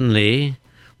suddenly,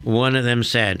 one of them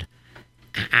said,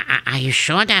 Are you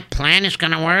sure that plan is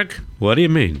gonna work? What do you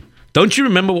mean? Don't you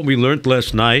remember what we learned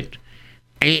last night?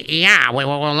 Yeah, we're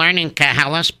learning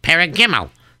Kehelis Perek Gimel.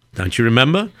 Don't you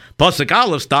remember? Pasuk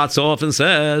Aleph starts off and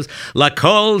says,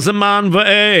 Lakol zaman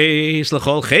v'eis,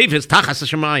 l'chol chevis tachas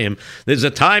hashamayim. There's a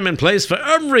time and place for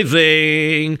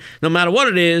everything, no matter what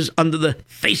it is, under the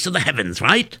face of the heavens,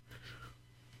 right?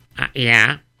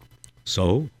 Yeah.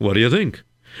 So, what do you think?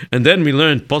 And then we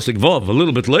learned Pasuk Vav a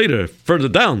little bit later, further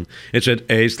down. It said,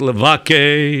 Eis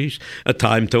levakesh, a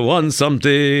time to want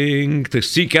something, to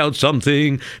seek out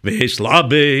something, ve'eis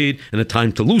labed, and a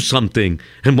time to lose something.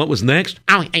 And what was next?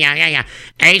 Oh, yeah.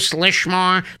 Eis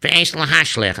lishmor ve'eis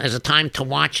lahashlich. There's a time to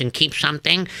watch and keep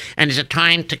something, and there's a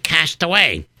time to cast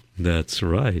away. That's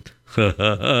right.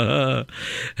 And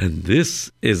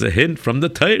this is a hint from the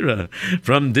Torah,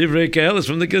 from Divrei Kehelis,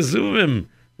 from the Kesuvim.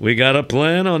 We got a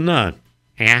plan or not?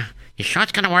 Yeah? You sure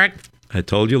it's gonna work? I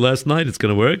told you last night it's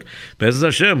going to work. Bezos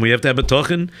Hashem, we have to have a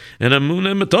tochen and a moon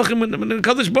and a tochen with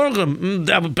Kadosh Baruch Hu.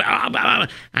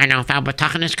 I know, if our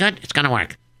b'tachan is good, it's gonna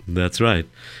work. That's right.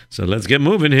 So let's get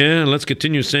moving here, and let's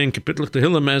continue saying Kapitlich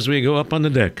Tehillim as we go up on the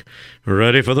deck.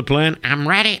 Ready for the plan? I'm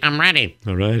ready. All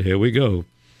right, here we go.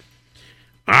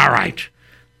 All right,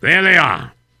 there they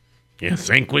are. You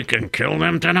think we can kill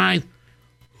them tonight?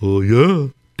 Oh, yeah.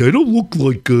 They don't look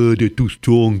like they're too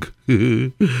strong.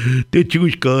 They're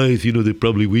Jewish guys, they're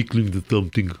probably weaklings or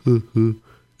something.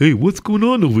 Hey, what's going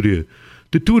on over there?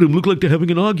 The two of them look like they're having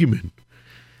an argument.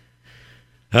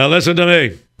 Listen to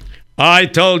me. I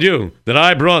told you that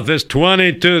I brought this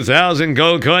 22,000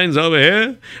 gold coins over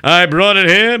here. I brought it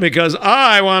here because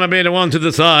I want to be the one to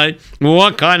decide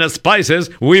what kind of spices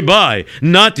we buy,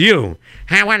 not you.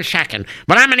 Hey, 1 second.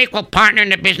 But I'm an equal partner in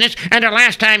the business, and the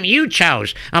last time you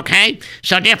chose, okay?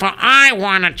 So therefore, I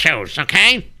want to choose,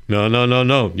 okay?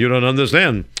 No. You don't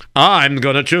understand. I'm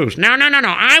going to choose. No.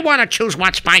 I want to choose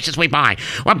what spices we buy.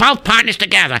 We're both partners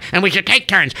together, and we should take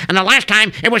turns. And the last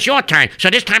time, it was your turn,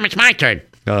 so this time it's my turn.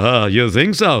 You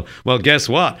think so? Well, guess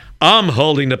what? I'm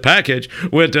holding the package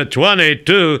with the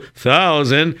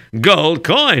 22,000 gold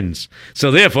coins.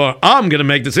 So therefore, I'm going to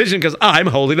make the decision because I'm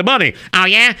holding the money. Oh,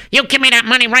 yeah? You give me that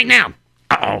money right now.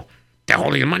 Uh-oh, they're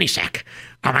holding the money sack.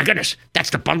 Oh, my goodness,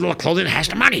 that's the bundle of clothing that has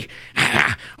the money.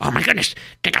 Oh, my goodness,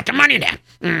 they got the money there.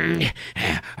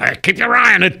 Keep your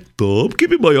eye on it. I'm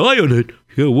keeping my eye on it.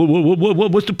 Yeah,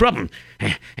 what's the problem?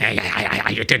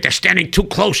 They're standing too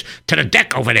close to the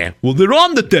deck over there. Well, they're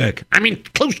on the deck. I mean,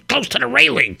 close to the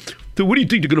railing. So what do you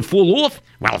think, they're going to fall off?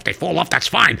 Well, if they fall off, that's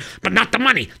fine. But not the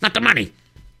money.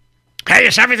 Hey,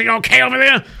 is everything okay over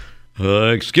there?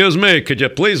 Excuse me, could you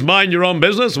please mind your own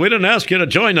business? We didn't ask you to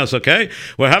join us, okay?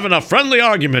 We're having a friendly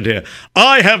argument here.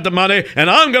 I have the money, and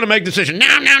I'm going to make the decision. No.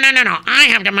 I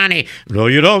have the money. No,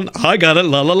 you don't. I got it.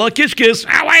 La, kiss, kiss.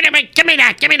 Oh, wait a minute. Give me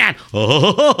that.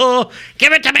 Oh.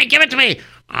 Give it to me.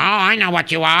 Oh, I know what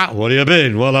you are. What do you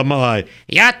mean? What am I?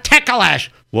 You're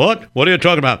ticklish. What? What are you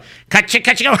talking about? Cut you.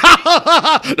 No,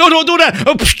 don't do that.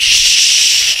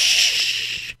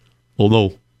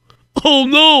 Oh,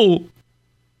 no.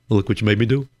 Look what you made me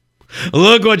do.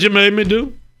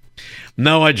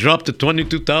 Now I dropped the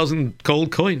 22,000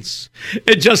 gold coins.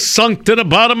 It just sunk to the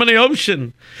bottom of the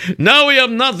ocean. Now we have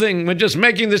nothing. We're just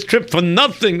making this trip for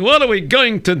nothing. What are we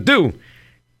going to do?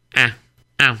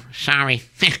 Sorry.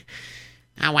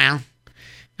 Oh, well.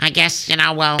 I guess,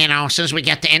 as soon as we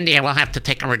get to India, we'll have to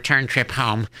take a return trip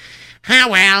home. Oh,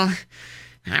 well.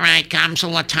 All right,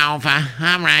 Gamsula Tova.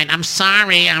 All right, I'm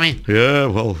sorry. Yeah,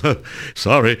 well,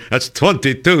 sorry. That's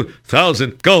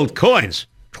 22,000 gold coins.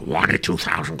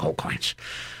 22,000 gold coins.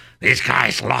 These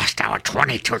guys lost our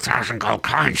 22,000 gold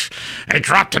coins. They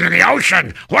dropped it in the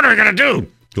ocean. What are we going to do?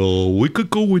 Oh, we could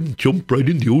go and jump right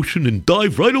in the ocean and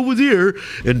dive right over there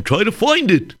and try to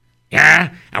find it.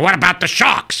 Yeah? And what about the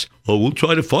sharks? Oh, we'll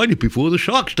try to find it before the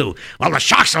sharks do. Well, the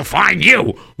sharks will find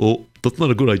you. Oh, that's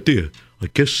not a good idea. I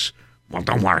guess... Well,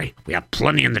 don't worry. We have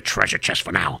plenty in the treasure chest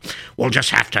for now. We'll just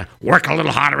have to work a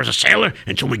little harder as a sailor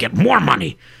until we get more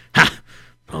money.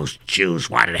 Those Jews,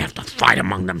 why do they have to fight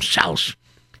among themselves?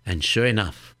 And sure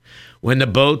enough, when the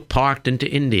boat parked into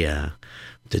India,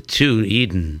 the two,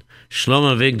 Eden,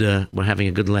 Shlomo and Vigda, were having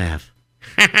a good laugh.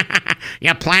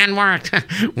 Your plan worked.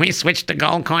 We switched the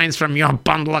gold coins from your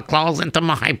bundle of clothes into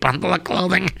my bundle of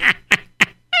clothing.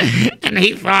 And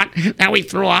he thought that we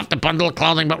threw off the bundle of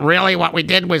clothing, but really what we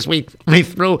did was we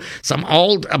threw some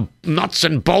old nuts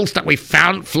and bolts that we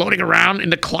found floating around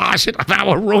in the closet of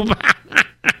our room.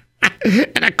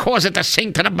 And it caused it to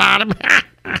sink to the bottom.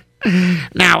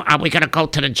 Now, are we going to go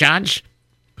to the judge?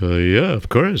 Yeah, of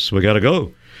course. We got to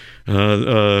go.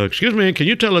 Excuse me, can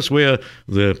you tell us where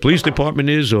the police department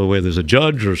is, or where there's a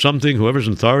judge or something, whoever's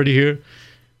in authority here?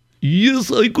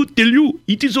 Yes, I could tell you.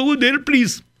 It is over there,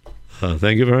 please.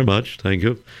 Thank you very much. Thank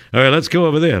you. All right, let's go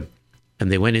over there.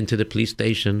 And they went into the police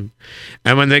station.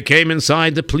 And when they came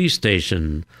inside the police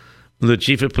station, the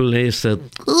chief of police said,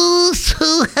 Oh,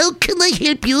 so how can I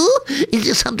help you? Is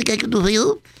there something I can do for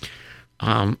you?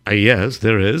 Yes,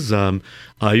 there is. Are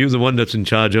you the one that's in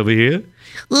charge over here?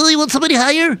 Oh, you want somebody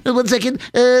higher? 1 second.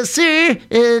 Sir,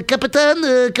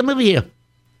 Capitan, come over here.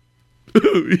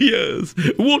 Yes.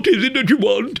 What is it that you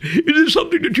want? Is there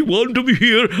something that you want over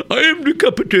here? I am the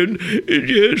captain.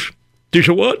 Yes. This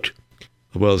a what?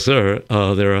 Well, sir,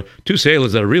 there are two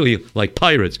sailors that are really like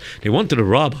pirates. They wanted to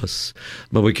rob us,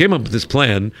 but we came up with this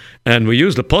plan, and we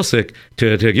used the posik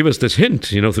to give us this hint.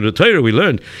 Through the Torah we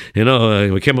learned.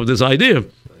 We came up with this idea.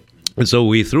 And so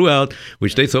we threw out,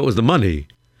 which they thought was the money.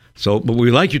 But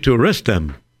we'd like you to arrest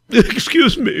them.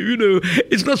 Excuse me,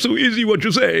 it's not so easy what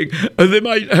you're saying. They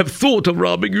might have thought of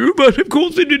robbing you, but of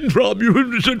course they didn't rob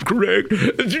you, is that correct?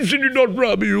 They did not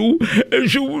rob you,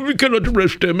 so we cannot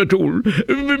arrest them at all.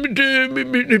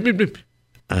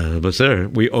 But sir,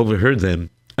 we overheard them,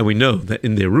 and we know that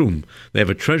in their room they have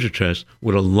a treasure chest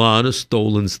with a lot of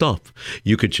stolen stuff.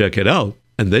 You could check it out,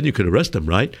 and then you could arrest them,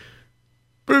 right?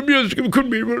 Yes, it could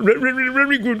be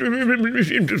very good,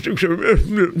 interesting, sir.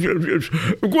 Yes,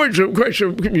 quite so.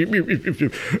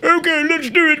 Okay, let's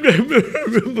do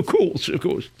it. Of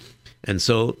course. And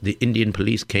so the Indian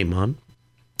police came on.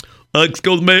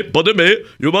 Excuse me, pardon me.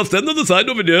 You must stand on the side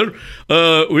over there.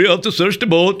 We have to search the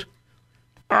boat.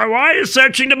 Why are you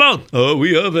searching the boat?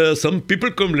 We have some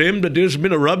people claim that there's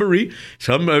been a robbery.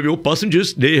 Some of your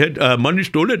passengers, they had money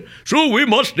stolen. So we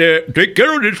must take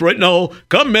care of this right now.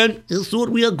 Come, man. So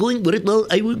we are going right now.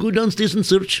 I will go downstairs and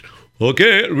search.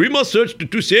 Okay, we must search the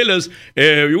two sailors.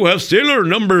 You have sailor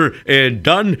number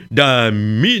Dan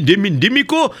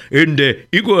Dimico and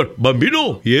Igor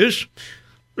Bambino, yes?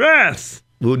 Yes.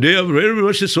 Well, they are very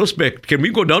much a suspect. Can we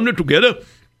go down there together?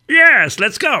 Yes,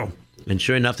 let's go. And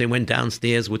sure enough, they went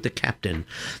downstairs with the captain.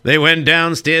 They went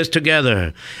downstairs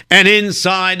together. And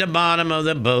inside the bottom of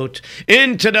the boat,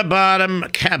 into the bottom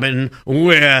cabin,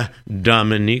 where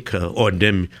Domenico, or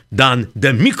Don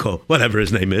D'Amico, whatever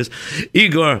his name is,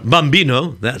 Igor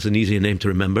Bambino, that's an easier name to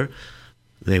remember.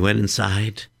 They went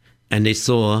inside, and they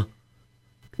saw...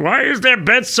 Why is their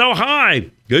bed so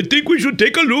high? I think we should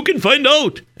take a look and find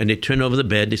out. And they turned over the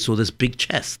bed, they saw this big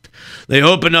chest. They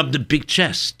opened up the big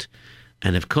chest.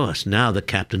 And of course, now the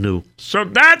captain knew. So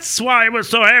that's why it was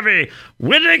so heavy.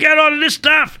 Where did they get all this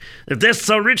stuff? If they're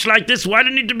so rich like this, why do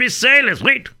they need to be sailors?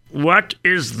 Wait, what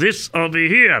is this over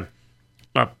here?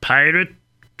 A pirate?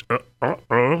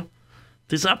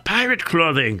 These are pirate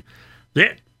clothing.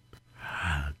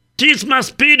 These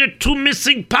must be the two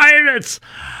missing pirates.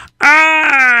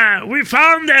 We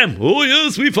found them. Oh,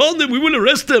 yes, we found them. We will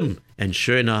arrest them. And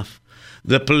sure enough,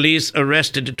 the police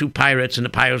arrested the two pirates, and the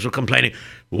pirates were complaining.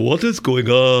 What is going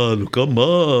on? Come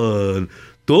on.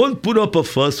 Don't put up a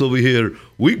fuss over here.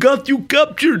 We got you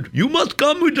captured. You must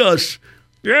come with us.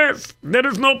 Yes, there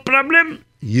is no problem.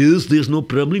 Yes, there's no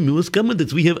problem. You must come with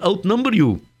us. We have outnumbered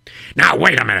you. Now,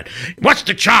 wait a minute. What's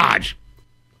the charge?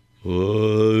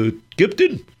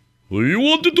 Captain, you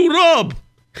wanted to rob.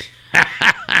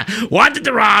 Wanted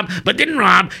to rob, but didn't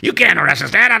rob. You can't arrest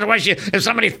us, Dad. Otherwise, if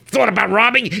somebody thought about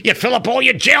robbing, you'd fill up all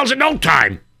your jails in no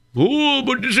time. Oh,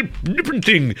 but it's a different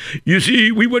thing. You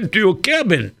see, we went to your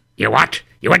cabin. You what?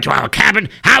 You went to our cabin?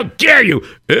 How dare you?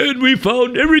 And we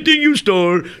found everything you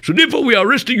stole, so therefore we are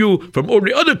arresting you from all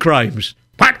the other crimes.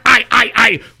 What?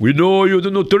 We know you're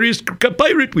the notorious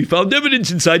pirate. We found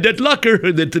evidence inside that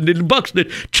locker, that little box, that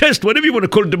chest, whatever you want to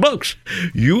call it, the box.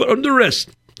 You are under arrest.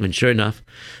 And sure enough,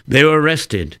 they were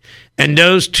arrested. And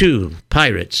those two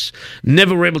pirates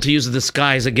never were able to use the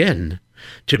disguise again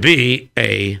to be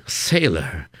a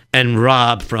sailor and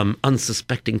rob from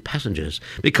unsuspecting passengers,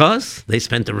 because they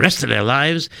spent the rest of their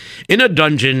lives in a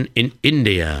dungeon in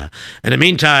India. In the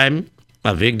meantime,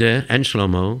 Avigdor and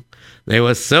Shlomo, they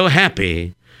were so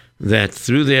happy that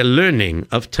through their learning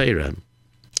of Torah,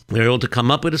 they were able to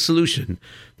come up with a solution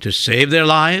to save their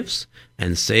lives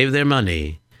and save their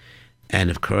money. And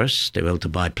of course, they were able to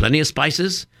buy plenty of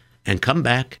spices and come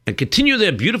back and continue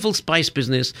their beautiful spice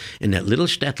business in that little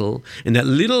shtetl, in that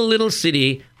little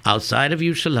city outside of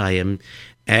Yerushalayim.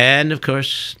 And of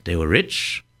course, they were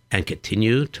rich and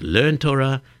continued to learn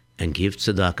Torah and give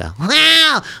tzedakah.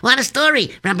 Wow, what a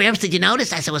story. Rabbi Erps, did you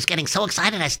notice? As I was getting so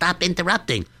excited, I stopped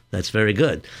interrupting. That's very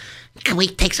good. Can we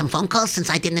take some phone calls since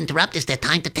I didn't interrupt? Is there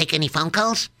time to take any phone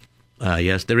calls?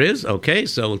 Yes, there is. Okay,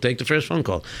 so we'll take the first phone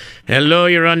call. Hello,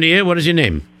 you're on the air. What is your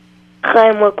name?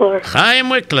 Chaim Wickler. Chaim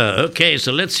Wickler. Okay,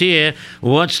 so let's hear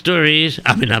what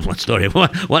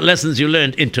lessons you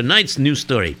learned in tonight's news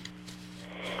story.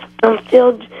 Don't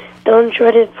steal. Don't try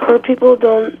to hurt people.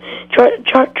 Don't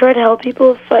try to help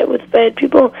people. Fight with bad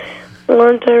people.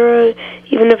 Learn Torah,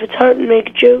 even if it's hard.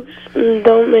 Make jokes. And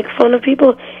don't make fun of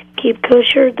people. Keep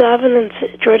kosher, daven, and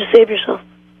try to save yourself.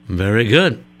 Very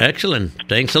good. Excellent.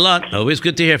 Thanks a lot. Always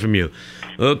good to hear from you.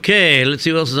 Okay, let's see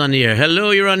who else is on the air.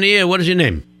 Hello, you're on the air. What is your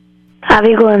name? Avi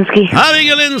Galinsky. Avi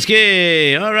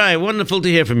Galinsky. All right, wonderful to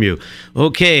hear from you.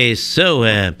 Okay,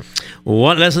 so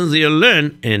what lessons did you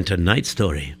learn in tonight's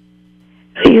story?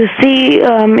 You see,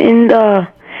 in the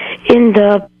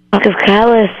book of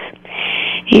Kalis,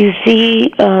 you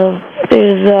see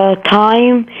there's a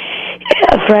time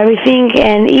for everything,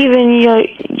 and even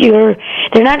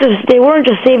they weren't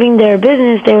just saving their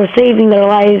business; they were saving their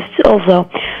lives also.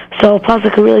 So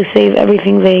Pasuk could really save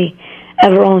everything they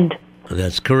ever owned.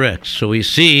 That's correct. So we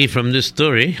see from this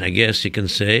story, I guess you can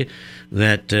say,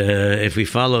 that if we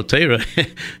follow Torah,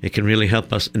 it can really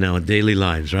help us in our daily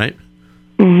lives, right?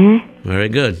 Mm-hmm. Very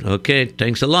good. Okay,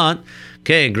 thanks a lot.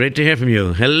 Okay, great to hear from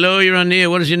you. Hello, you're on the air.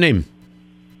 What is your name?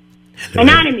 Hello.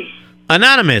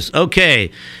 Anonymous.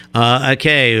 Okay.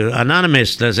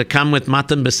 Anonymous. Does it come with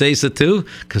Matan B'Seisa too?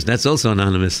 Because that's also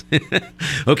anonymous.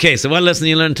 Okay, so what lesson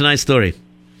you learned tonight's story?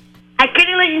 I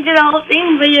couldn't listen to the whole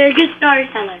thing, but you're a good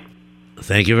storyteller.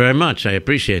 Thank you very much. I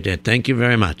appreciate that. Thank you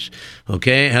very much.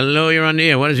 Okay, hello, you're on the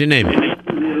air. What is your name?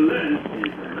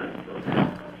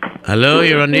 Hello,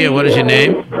 you're on the air. What is your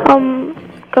name?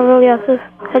 Gabriel Yosef.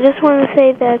 I just want to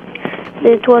say that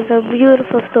it was a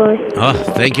beautiful story. Oh,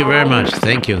 thank you very much.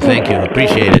 Thank you.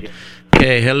 Appreciate it.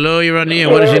 Okay, hello, you're on the air.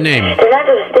 What is your name? They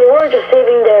weren't just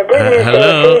saving their business,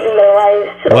 hello? they were saving their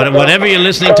lives. Whatever you're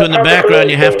listening to in the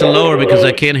background, you have to lower because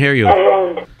I can't hear you.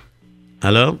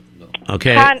 Hello?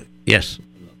 Okay. Yes.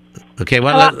 Okay,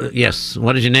 yes.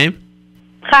 What is your name?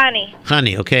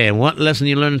 Hani. Okay, and what lesson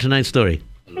you learned in tonight's story?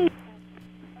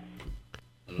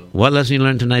 What lesson you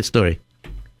learned in tonight's story?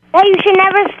 That you should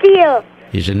never steal.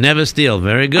 You should never steal.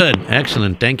 Very good.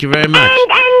 Excellent. Thank you very much. And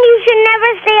you should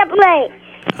never stay up late.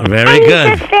 Very good.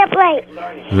 You should stay up late.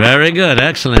 Very good.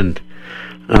 Excellent.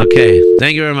 Okay.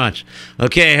 Thank you very much.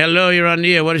 Okay. Hello, you're on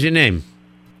the air. What is your name?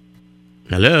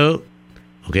 Hello.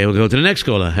 Okay, we'll go to the next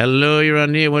caller. Hello, you're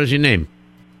on the air. What is your name?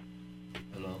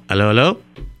 Hello.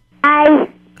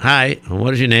 Hi.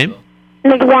 What is your name?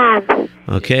 Midram.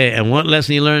 Okay, and what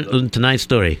lesson you learned in tonight's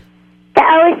story? To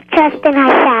always trust in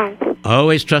Hashem.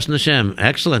 Always trust in Hashem.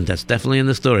 Excellent. That's definitely in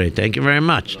the story. Thank you very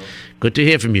much. Good to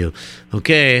hear from you.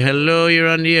 Okay, hello, you're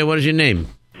on the air. What is your name?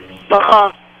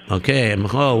 Michal. Okay,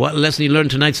 Michal, what lesson you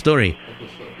learned in tonight's story?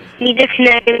 If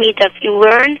you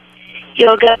learn,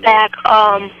 you'll get back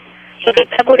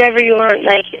whatever you learned.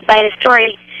 Like by the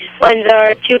story, when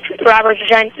the two bars are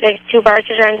trying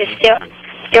to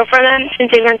steal from them,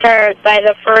 since they learned by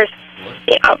the first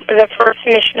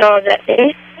mission of that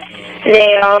thing,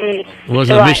 they It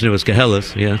wasn't a mission, it was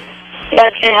Kehelis, yeah.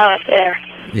 That's Kehelis there.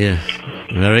 Yeah,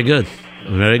 very good.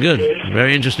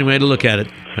 Very interesting way to look at it.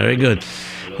 Very good.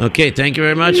 Okay, thank you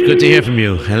very much. Good to hear from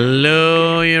you.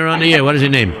 Hello, you're on the air. What is your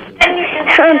name?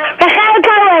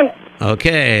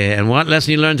 Okay, and what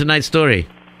lesson you learned tonight's story?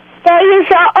 You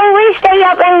shall always stay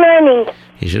up and learning.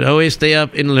 You should always stay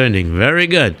up in learning. Very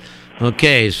good.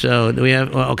 Okay, so we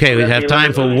have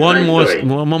time for one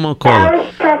more caller.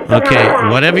 Okay,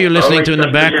 whatever you're listening to in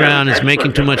the background is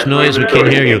making too much noise. We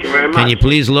can't hear you. Can you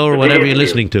please lower whatever you're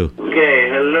listening to? Okay,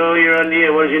 hello, you're on the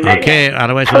air. What's your name? Okay,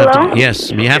 otherwise you have to.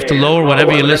 Yes, you have to lower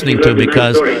whatever you're listening to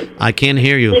because I can't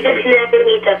hear you.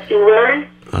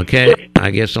 Okay,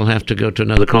 I guess I'll have to go to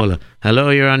another caller.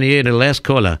 Hello, you're on the air, the last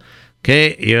caller.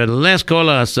 Okay, you're the last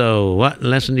caller. So, what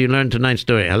lesson do you learn tonight's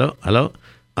story? Hello?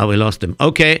 Oh, we lost him.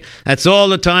 Okay, that's all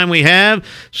the time we have.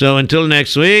 So until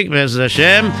next week, Bez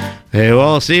Hashem, we'll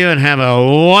all see you and have a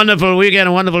wonderful weekend,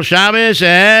 a wonderful Shabbos.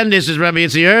 And this is Rabbi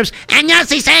Yitzy Erps. And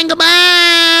Yossi saying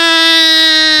goodbye.